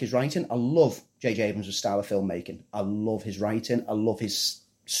don't like his writing. I love J.J. Abrams' style of filmmaking. I love his writing. I love his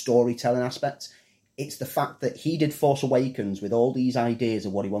storytelling aspects. It's the fact that he did Force Awakens with all these ideas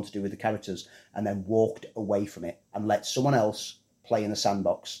of what he wanted to do with the characters and then walked away from it and let someone else play in the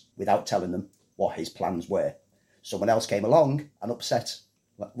sandbox without telling them what his plans were. Someone else came along and upset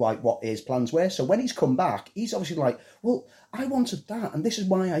what his plans were. So when he's come back, he's obviously like, well, I wanted that and this is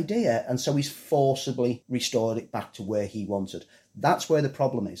my idea. And so he's forcibly restored it back to where he wanted. That's where the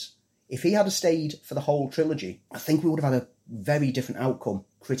problem is. If he had stayed for the whole trilogy, I think we would have had a very different outcome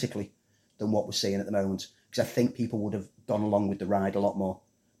critically than what we're seeing at the moment. Because I think people would have gone along with the ride a lot more.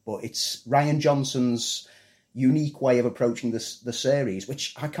 But it's Rian Johnson's unique way of approaching the series,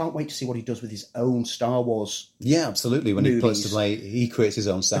 which I can't wait to see what he does with his own Star Wars. Yeah, absolutely. When movies. he puts to play, he creates his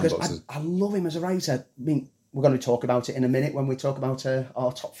own sandboxes. I love him as a writer. I mean, we're going to talk about it in a minute when we talk about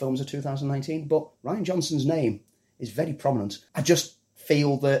our top films of 2019, but Rian Johnson's name is very prominent. I just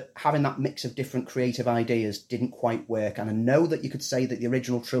feel that having that mix of different creative ideas didn't quite work, and I know that you could say that the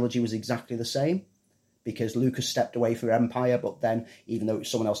original trilogy was exactly the same, because Lucas stepped away from Empire, but then, even though it was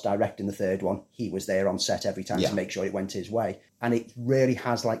someone else directing the third one, he was there on set every time to make sure it went his way. And it really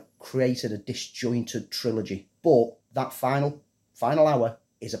has created a disjointed trilogy. But that final hour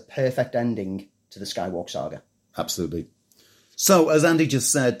is a perfect ending to the Skywalker saga. Absolutely. So, as Andy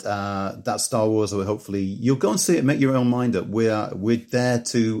just said, that's Star Wars. So hopefully you'll go and see it, make your own mind up. We're there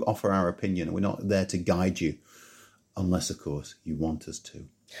to offer our opinion. We're not there to guide you, unless, of course, you want us to.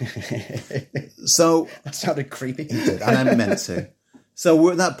 So That sounded creepy. It did, and I meant to. So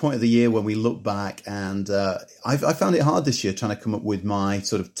we're at that point of the year when we look back, and I found it hard this year trying to come up with my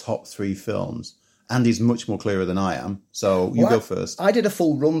sort of top 3 films. Andy's much more clearer than I am, so you go first. I did a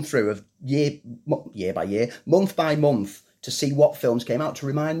full run through of year by year, month by month, to see what films came out to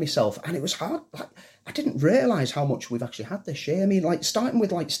remind myself, and it was hard. I didn't realise how much we've actually had this year. I mean, like starting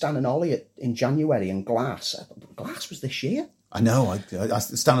with like Stan and Ollie in January and Glass. Glass was this year. I know.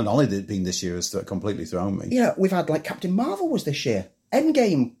 Stan and Ollie did being this year has completely thrown me. Yeah, we've had like Captain Marvel was this year.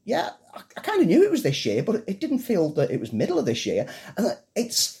 Endgame, yeah, I kind of knew it was this year, but it didn't feel that it was middle of this year. And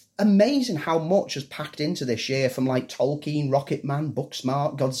it's amazing how much has packed into this year from like Tolkien, Rocketman,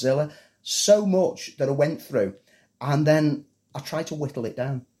 Booksmart, Godzilla, so much that I went through. And then I tried to whittle it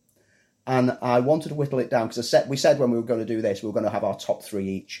down. And I wanted to whittle it down because we said when we were going to do this, we were going to have our top 3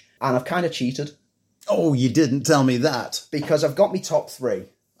 each. And I've kind of cheated. Oh, you didn't tell me that. Because I've got me top 3.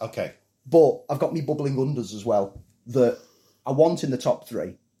 Okay. But I've got me bubbling unders as well that I want in the top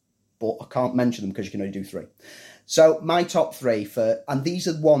 3, but I can't mention them because you can only do 3. So my top 3 and these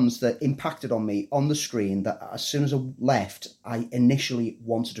are the ones that impacted on me on the screen that as soon as I left, I initially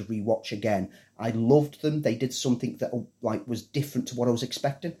wanted to rewatch again. I loved them. They did something that was different to what I was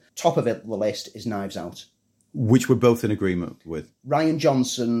expecting. Top of the list is Knives Out. Which we're both in agreement with. Rian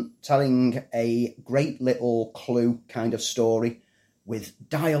Johnson telling a great little Clue kind of story with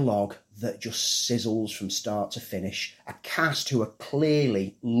dialogue that just sizzles from start to finish. A cast who are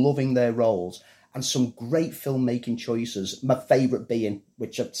clearly loving their roles and some great filmmaking choices. My favourite being,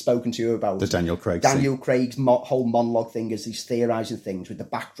 which I've spoken to you about, the Daniel Craig Craig's whole monologue thing is these theorising things with the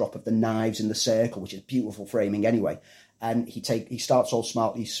backdrop of the knives in the circle, which is beautiful framing anyway. And he starts all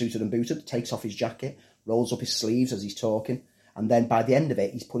smartly suited and booted, takes off his jacket, rolls up his sleeves as he's talking. And then by the end of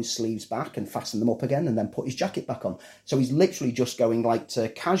it, he's put his sleeves back and fastened them up again and then put his jacket back on. So he's literally just going like to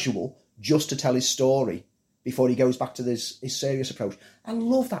casual just to tell his story before he goes back to his serious approach. I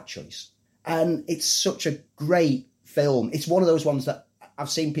love that choice. And it's such a great film. It's one of those ones that I've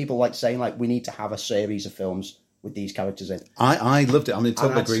seen people like saying, like, we need to have a series of films with these characters in. I loved it. I'm in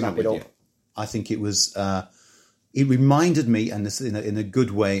total agreement with you. I think it was... it reminded me, and this in a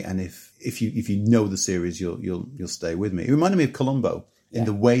good way, and if you know the series, you'll stay with me. It reminded me of Columbo in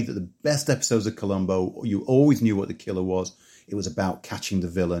the way that the best episodes of Columbo, you always knew what the killer was. It was about catching the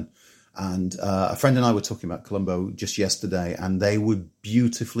villain. And a friend and I were talking about Columbo just yesterday, and they were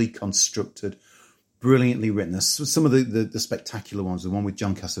beautifully constructed, brilliantly written. Some of the spectacular ones, the one with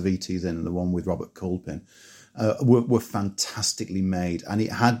John Cassavetes in and the one with Robert Culpin, were fantastically made. And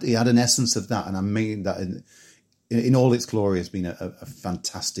it had an essence of that, and I mean that in all its glory has been a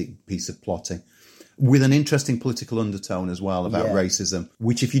fantastic piece of plotting with an interesting political undertone as well about racism,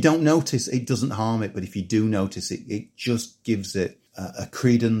 which if you don't notice, it doesn't harm it. But if you do notice it, it just gives it a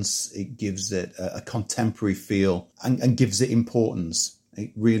credence, it gives it a contemporary feel and gives it importance.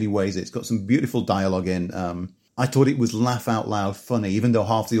 It really weighs it. It's got some beautiful dialogue in. I thought it was laugh out loud funny, even though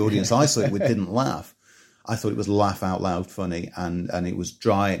half the audience I saw it with didn't laugh. I thought it was laugh out loud funny, and it was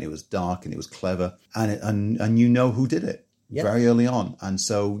dry and it was dark and it was clever, and you know who did it very early on, and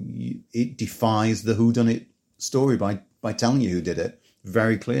so it defies the whodunit story by telling you who did it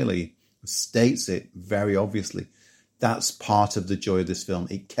very clearly, states it very obviously. That's part of the joy of this film.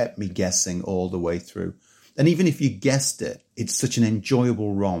 It kept me guessing all the way through, and even if you guessed it, it's such an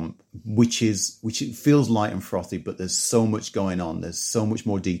enjoyable romp, which it feels light and frothy, but there's so much going on. There's so much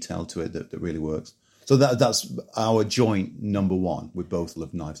more detail to it that really works. So that's our joint number 1. We both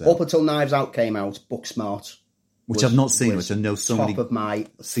love Knives Out. Up until Knives Out came out, Booksmart, which I've not seen, which I know so many. Top of my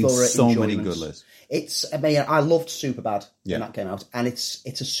seen so many good lists. I loved Superbad when that came out, and it's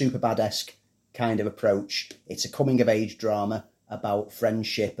a Superbad-esque kind of approach. It's a coming of age drama about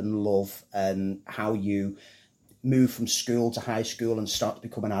friendship and love and how you move from school to high school and start to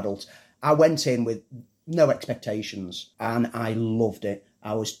become an adult. I went in with no expectations, and I loved it.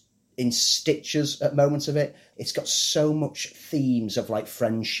 I was in stitches at moments of it. It's got so much themes of like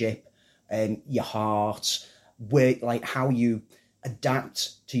friendship and your heart, where like how you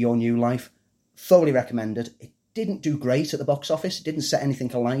adapt to your new life. Thoroughly recommended. It didn't do great at the box office. It didn't set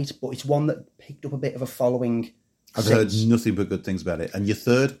anything alight, but it's one that picked up a bit of a following. I've heard nothing but good things about it. And your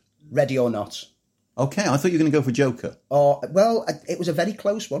third? Ready or Not. Okay, I thought you were going to go for Joker. Oh, well, it was a very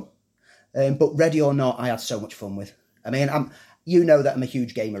close one. But Ready or Not, I had so much fun with. I mean, you know that I'm a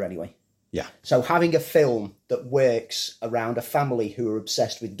huge gamer anyway. Yeah. So having a film that works around a family who are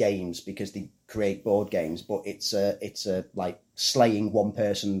obsessed with games because they create board games, but it's a like slaying one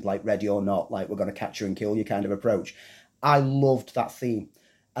person, like Ready or Not, like we're going to catch you and kill you kind of approach. I loved that theme.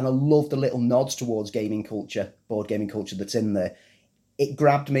 And I loved the little nods towards gaming culture, board gaming culture that's in there. It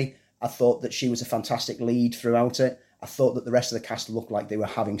grabbed me. I thought that she was a fantastic lead throughout it. I thought that the rest of the cast looked like they were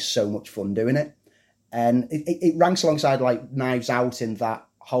having so much fun doing it. And it ranks alongside like Knives Out in that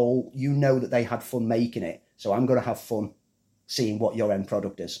whole, you know that they had fun making it, so I'm going to have fun seeing what your end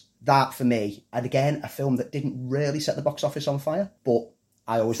product is. That, for me, and again, a film that didn't really set the box office on fire, but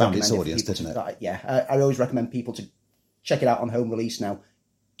I always found recommend its audience, people didn't it? Yeah, I always recommend people to check it out on home release now.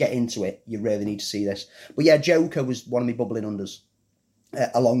 Get into it. You really need to see this. But yeah, Joker was one of my bubbling unders,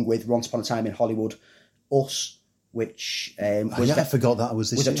 along with Once Upon a Time in Hollywood, Us, which was I forgot that was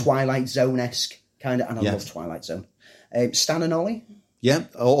this a year. Twilight Zone-esque kind of, and I Yeah. love Twilight Zone. Stan and Ollie, Yeah,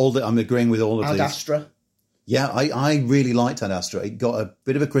 I'm agreeing with all of Ad these. Astra. Yeah, I really liked Ad Astra. It got a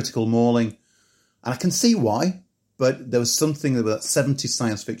bit of a critical mauling, and I can see why, but there was something of that 70s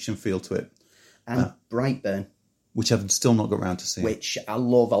science fiction feel to it, And Brightburn, which I've still not got around to seeing. which I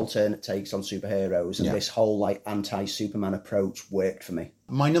love alternate takes on superheroes, and Yeah. this whole like anti-Superman approach worked for me.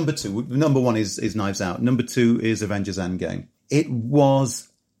 My number one is Knives Out. Number two is Avengers Endgame. It was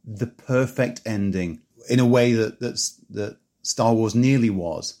the perfect ending in a way that Star Wars nearly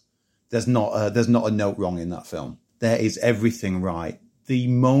was. There's not a note wrong in that film. There is everything right. The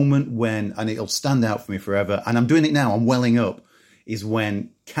moment when, and it'll stand out for me forever, and I'm doing it now, I'm welling up, is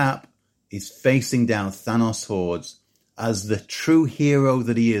when Cap is facing down Thanos' hordes as the true hero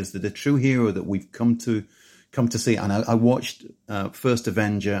that he is, the true hero that we've come to see. And I watched First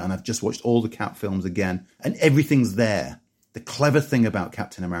Avenger, and I've just watched all the Cap films again, and everything's there. The clever thing about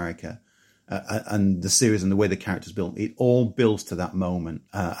Captain America and the series and the way the character's built, it all builds to that moment.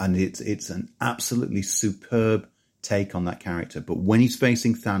 And it's an absolutely superb take on that character. But when he's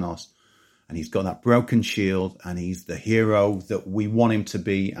facing Thanos, and he's got that broken shield, and he's the hero that we want him to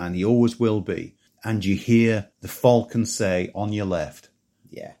be, and he always will be, and you hear the Falcon say, "On your left,"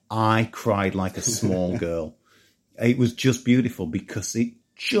 Yeah. I cried like a small girl. It was just beautiful because it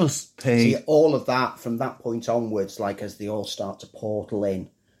just paid. See, all of that from that point onwards, like as they all start to portal in,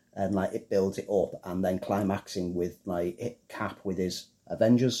 and like it builds it up, and then climaxing with like Cap with his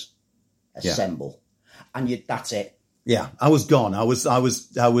Avengers assemble, and that's it. Yeah, I was gone. I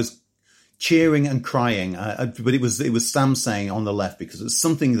was cheering and crying, but it was Sam saying "on the left" because it's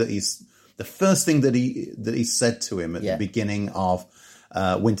something that the first thing that he said to him at the beginning of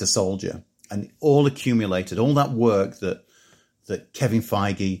Winter Soldier, and it all accumulated, all that work that Kevin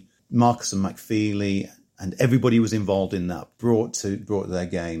Feige, Marcus and McFeely, and everybody was involved in that brought to their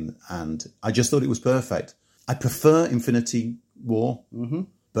game, and I just thought it was perfect. I prefer Infinity War. Mm-hmm.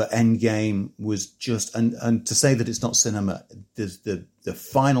 But Endgame was just, and to say that it's not cinema, the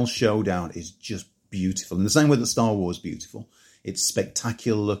final showdown is just beautiful. In the same way that Star Wars is beautiful. It's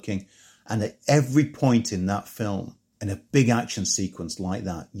spectacular looking. And at every point in that film, in a big action sequence like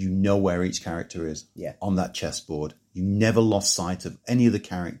that, you know where each character is on that chessboard. You never lost sight of any of the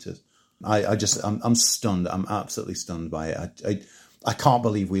characters. I'm stunned. I'm absolutely stunned by it. I can't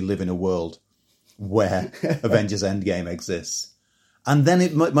believe we live in a world where Avengers Endgame exists. And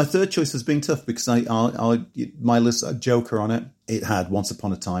then my third choice has been tough because my list had Joker on it. It had Once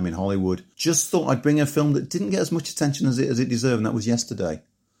Upon a Time in Hollywood. Just thought I'd bring a film that didn't get as much attention as it deserved, and that was Yesterday.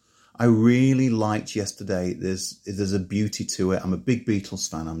 I really liked Yesterday. There's a beauty to it. I'm a big Beatles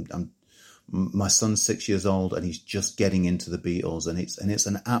fan. My son's 6 years old, and he's just getting into the Beatles, and it's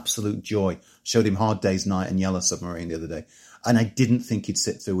an absolute joy. Showed him Hard Day's Night and Yellow Submarine the other day, and I didn't think he'd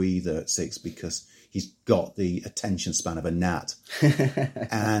sit through either at 6 because he's got the attention span of a gnat.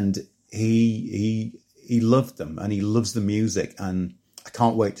 And he loved them, and he loves the music, and I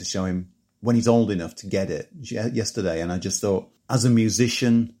can't wait to show him when he's old enough to get it Yesterday. And I just thought, as a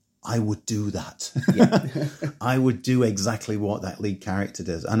musician, I would do that. Yeah. I would do exactly what that lead character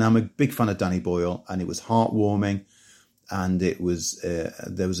does. And I'm a big fan of Danny Boyle, and it was heartwarming, and it was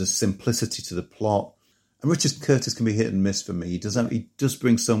there was a simplicity to the plot. And Richard Curtis can be hit and miss for me. He does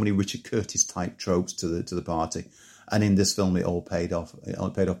bring so many Richard Curtis type tropes to the party, and in this film, it all paid off. It all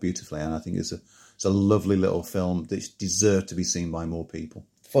paid off beautifully, and I think it's a lovely little film that deserved to be seen by more people.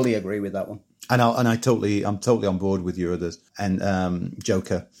 Fully agree with that one. And I'm totally on board with your others. And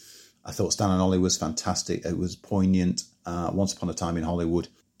Joker, I thought Stan and Ollie was fantastic. It was poignant. Once Upon a Time in Hollywood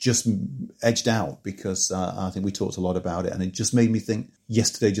just edged out because I think we talked a lot about it, and it just made me think.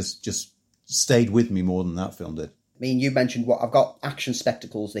 Yesterday just stayed with me more than that film did. mean, you mentioned what I've got action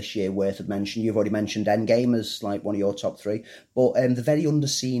spectacles this year worth of mention. You've already mentioned Endgame as like one of your top 3, but the very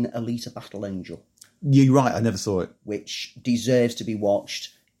underseen Alita Battle Angel. You're right, I never saw it. Which deserves to be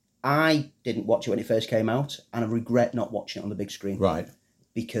watched. I didn't watch it when it first came out, and I regret not watching it on the big screen. Right.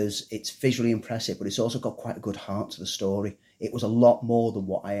 Because it's visually impressive, but it's also got quite a good heart to the story. It was a lot more than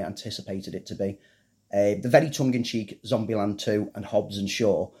what I anticipated it to be. The very tongue-in-cheek Zombieland 2 and Hobbs and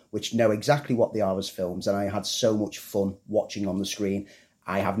Shaw, which know exactly what they are as films, and I had so much fun watching on the screen.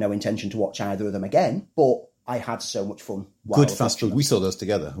 I have no intention to watch either of them again, but I had so much fun. Good fast food. We saw those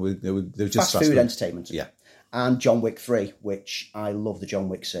together. They were just fast food entertainment. Yeah. And John Wick 3, which I love the John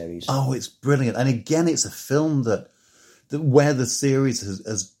Wick series. Oh, it's brilliant. And again, it's a film that where the series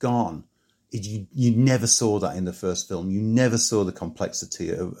has gone, you never saw that in the first film. You never saw the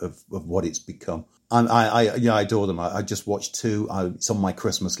complexity of what it's become. I adore them. I just watched 2. It's on my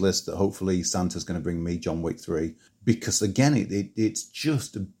Christmas list that hopefully Santa's going to bring me John Wick 3. Because again, it's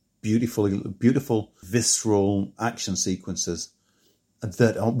just a beautiful, visceral action sequences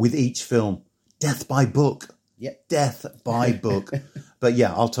that with each film, death by book. Yep. Death by book. But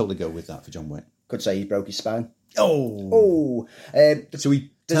yeah, I'll totally go with that for John Wick. Could say he broke his spine. Oh. So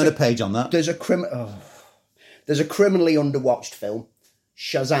we turn a page on that. There's a criminally underwatched film.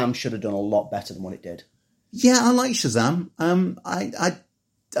 Shazam should have done a lot better than what it did. Yeah, I like Shazam. I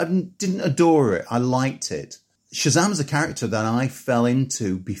didn't adore it. I liked it. Shazam's a character that I fell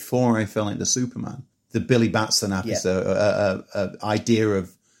into before I fell into Superman. The Billy Batson episode, idea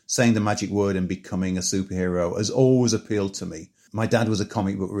of saying the magic word and becoming a superhero has always appealed to me. My dad was a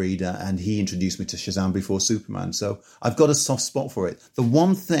comic book reader and he introduced me to Shazam before Superman. So I've got a soft spot for it. The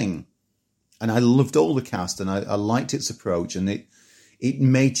one thing, and I loved all the cast and I liked its approach, and it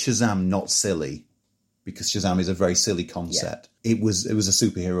made Shazam not silly, because Shazam is a very silly concept. Yeah. It was a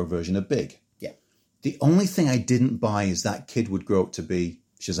superhero version of Big. Yeah. The only thing I didn't buy is that kid would grow up to be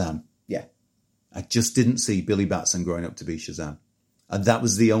Shazam. Yeah. I just didn't see Billy Batson growing up to be Shazam. And that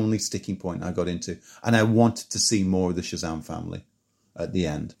was the only sticking point I got into. And I wanted to see more of the Shazam family at the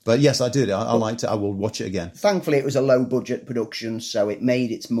end. But yes, I did. I liked it. I will watch it again. Thankfully, it was a low-budget production, so it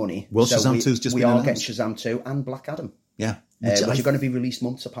made its money. Well, so Shazam 2's just been announced. We are getting Shazam 2 and Black Adam. Yeah. Which are going to be released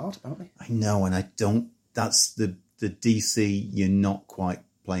months apart, aren't they? I know, and I don't... That's the DC, you're not quite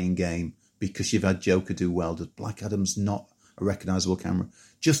playing game, because you've had Joker do well. Black Adam's not a recognisable camera.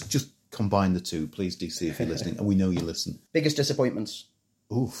 Just combine the two, please, DC, if you're listening. And we know you listen. Biggest disappointments?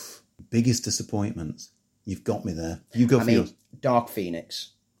 Oof. Biggest disappointments. You've got me there. You go for yours. Dark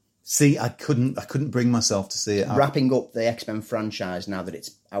Phoenix. See, I couldn't bring myself to see it. Wrapping up the X-Men franchise now that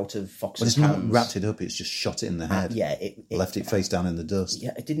it's out of Fox's hands. It's not wrapped it up, it's just shot it in the head. It left it face down in the dust.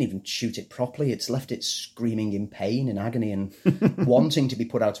 Yeah, it didn't even shoot it properly. It's left it screaming in pain and agony and wanting to be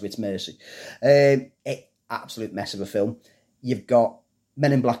put out of its mercy. Absolute mess of a film. You've got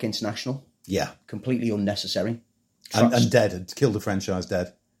Men in Black International. Yeah. Completely unnecessary. And dead. Killed the franchise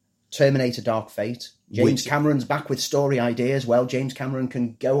dead. Terminator Dark Fate. James Cameron's back with story ideas. Well, James Cameron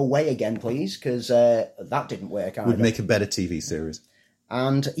can go away again, please, because that didn't work either. Would make a better TV series.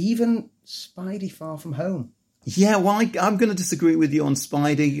 And even Spidey Far From Home. Yeah, well, I'm going to disagree with you on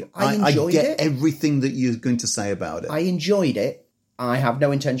Spidey. I get everything that you're going to say about it. I enjoyed it. I have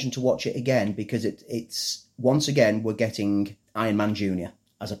no intention to watch it again because it's once again, we're getting Iron Man Jr.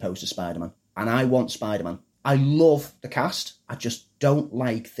 as opposed to Spider-Man. And I want Spider-Man. I love the cast. I just don't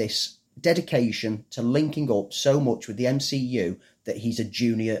like this dedication to linking up so much with the MCU that he's a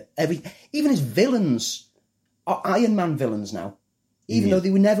junior. Even his villains are Iron Man villains now. Even though they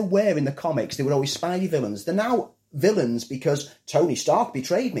were never were in the comics, they were always Spidey villains. They're now villains because Tony Stark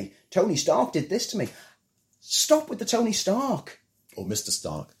betrayed me. Tony Stark did this to me. Stop with the Tony Stark. Or Mr.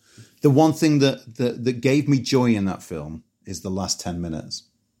 Stark. The one thing that gave me joy in that film is the last 10 minutes.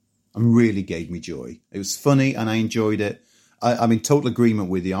 And really gave me joy. It was funny and I enjoyed it. I'm in total agreement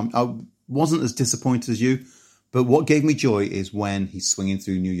with you. I wasn't as disappointed as you, but what gave me joy is when he's swinging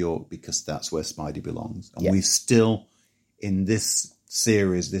through New York, because that's where Spidey belongs. And we're still, in this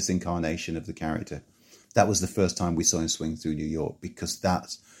series, this incarnation of the character, that was the first time we saw him swing through New York, because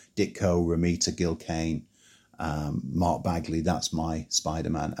that's Ditko, Ramita, Gil Kane, Mark Bagley, that's my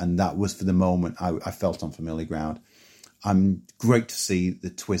Spider-Man. And that was, for the moment, I felt on familiar ground. I'm great to see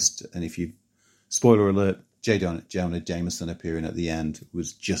the twist, and if you, spoiler alert, J. Jonah Jameson appearing at the end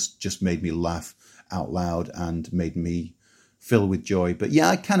was just made me laugh out loud and made me fill with joy. But yeah,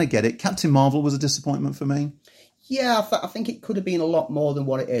 I kind of get it. Captain Marvel was a disappointment for me. Yeah, I think it could have been a lot more than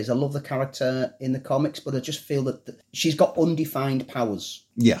what it is. I love the character in the comics, but I just feel that she's got undefined powers.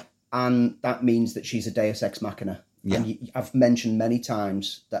 Yeah. And that means that she's a Deus Ex Machina. Yeah. And I've mentioned many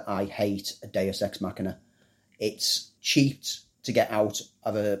times that I hate a Deus Ex Machina. It's cheat to get out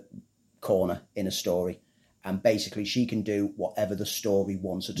of a corner in a story. And basically she can do whatever the story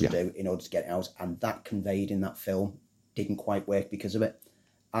wants her to do in order to get it out. And that conveyed in that film didn't quite work because of it.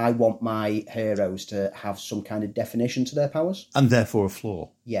 I want my heroes to have some kind of definition to their powers. And therefore a flaw.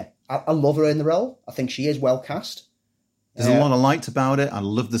 Yeah. I love her in the role. I think she is well cast. There's a lot I liked about it. I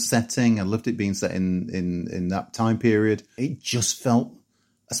loved the setting. I loved it being set in that time period. It just felt,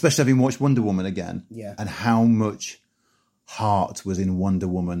 especially having watched Wonder Woman again, and how much heart was in Wonder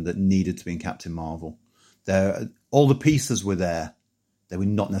Woman that needed to be in Captain Marvel. All the pieces were there. They were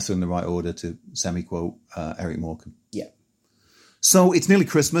not necessarily in the right order, to semi-quote Eric Morecambe. Yeah. So it's nearly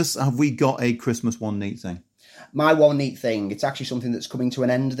Christmas. Have we got a Christmas one neat thing? My one neat thing, it's actually something that's coming to an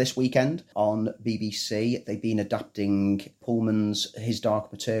end this weekend on BBC. They've been adapting Pullman's His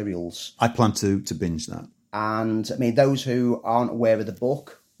Dark Materials. I plan to binge that. And, I mean, those who aren't aware of the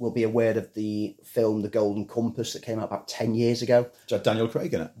book will be aware of the film The Golden Compass that came out about 10 years ago. Which had Daniel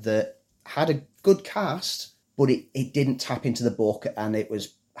Craig in it. That had a good cast, but it didn't tap into the book, and it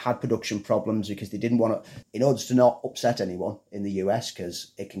had production problems because they didn't want to, in order to not upset anyone in the US,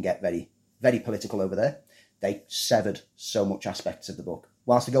 because it can get very, very political over there, they severed so much aspects of the book.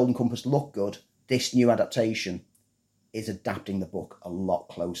 Whilst The Golden Compass looked good, this new adaptation is adapting the book a lot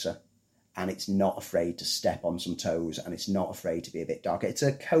closer, and it's not afraid to step on some toes, and it's not afraid to be a bit darker. It's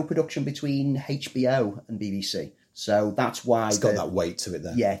a co-production between HBO and BBC. So that's why... It's got that weight to it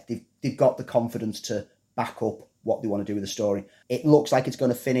there. Yeah, they've got the confidence to back up what they want to do with the story. It looks like it's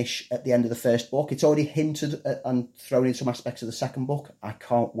going to finish at the end of the first book. It's already hinted at and thrown in some aspects of the second book. I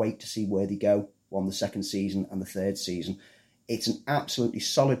can't wait to see where they go on the second season and the third season. It's an absolutely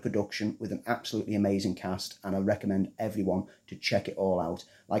solid production with an absolutely amazing cast, and I recommend everyone to check it all out.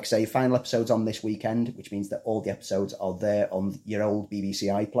 Like I say, final episode's on this weekend, which means that all the episodes are there on your old BBC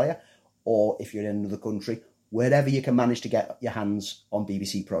iPlayer, or if you're in another country, wherever you can manage to get your hands on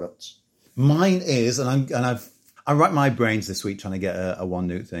BBC products. Mine is, I racked my brains this week trying to get a one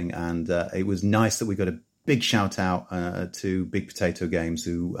note thing, and it was nice that we got a big shout out to Big Potato Games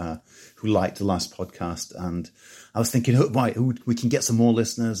who liked the last podcast, and I was thinking, right, we can get some more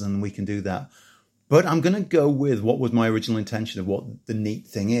listeners and we can do that. But I'm going to go with what was my original intention of what the neat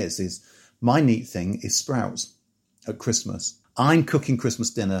thing is my neat thing is Sprouts at Christmas. I'm cooking Christmas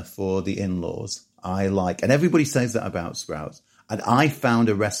dinner for the in-laws. And everybody says that about Sprouts, and I found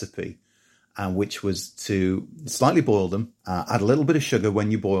a recipe which was to slightly boil them, add a little bit of sugar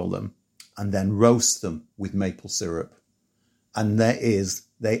when you boil them, and then roast them with maple syrup. And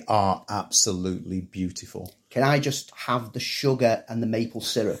they are absolutely beautiful. Can I just have the sugar and the maple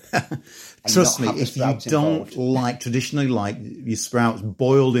syrup? Trust me, if you don't traditionally like your Sprouts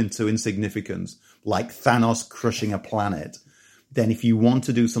boiled into insignificance, like Thanos crushing a planet, then if you want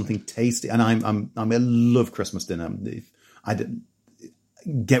to do something tasty, and I love Christmas dinner.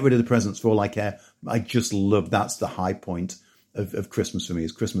 Get rid of the presents for all I care. I just love, that's the high point of Christmas for me,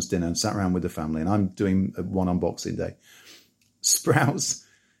 is Christmas dinner and sat around with the family. And I'm doing one on Boxing Day. Sprouts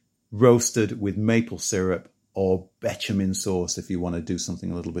roasted with maple syrup or bechamel sauce if you want to do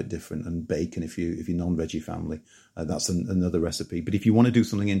something a little bit different, and bacon if you're non-veggie family. That's another recipe. But if you want to do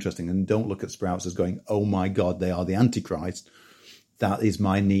something interesting and don't look at Sprouts as going, oh my God, they are the Antichrist, that is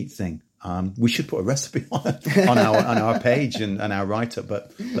my neat thing. We should put a recipe on our page and our write-up,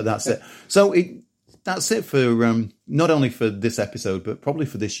 but that's it. So that's it for not only for this episode, but probably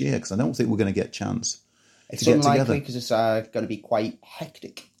for this year, because I don't think we're going to get a chance. It's unlikely because it's going to be quite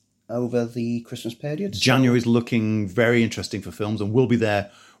hectic over the Christmas period. January is looking very interesting for films, and we'll be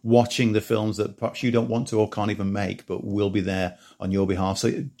there watching the films that perhaps you don't want to or can't even make, but we'll be there on your behalf.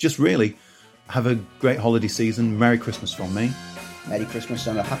 So just really have a great holiday season. Merry Christmas from me. Merry Christmas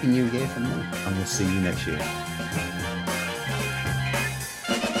and a Happy New Year from me. And we'll see you next year.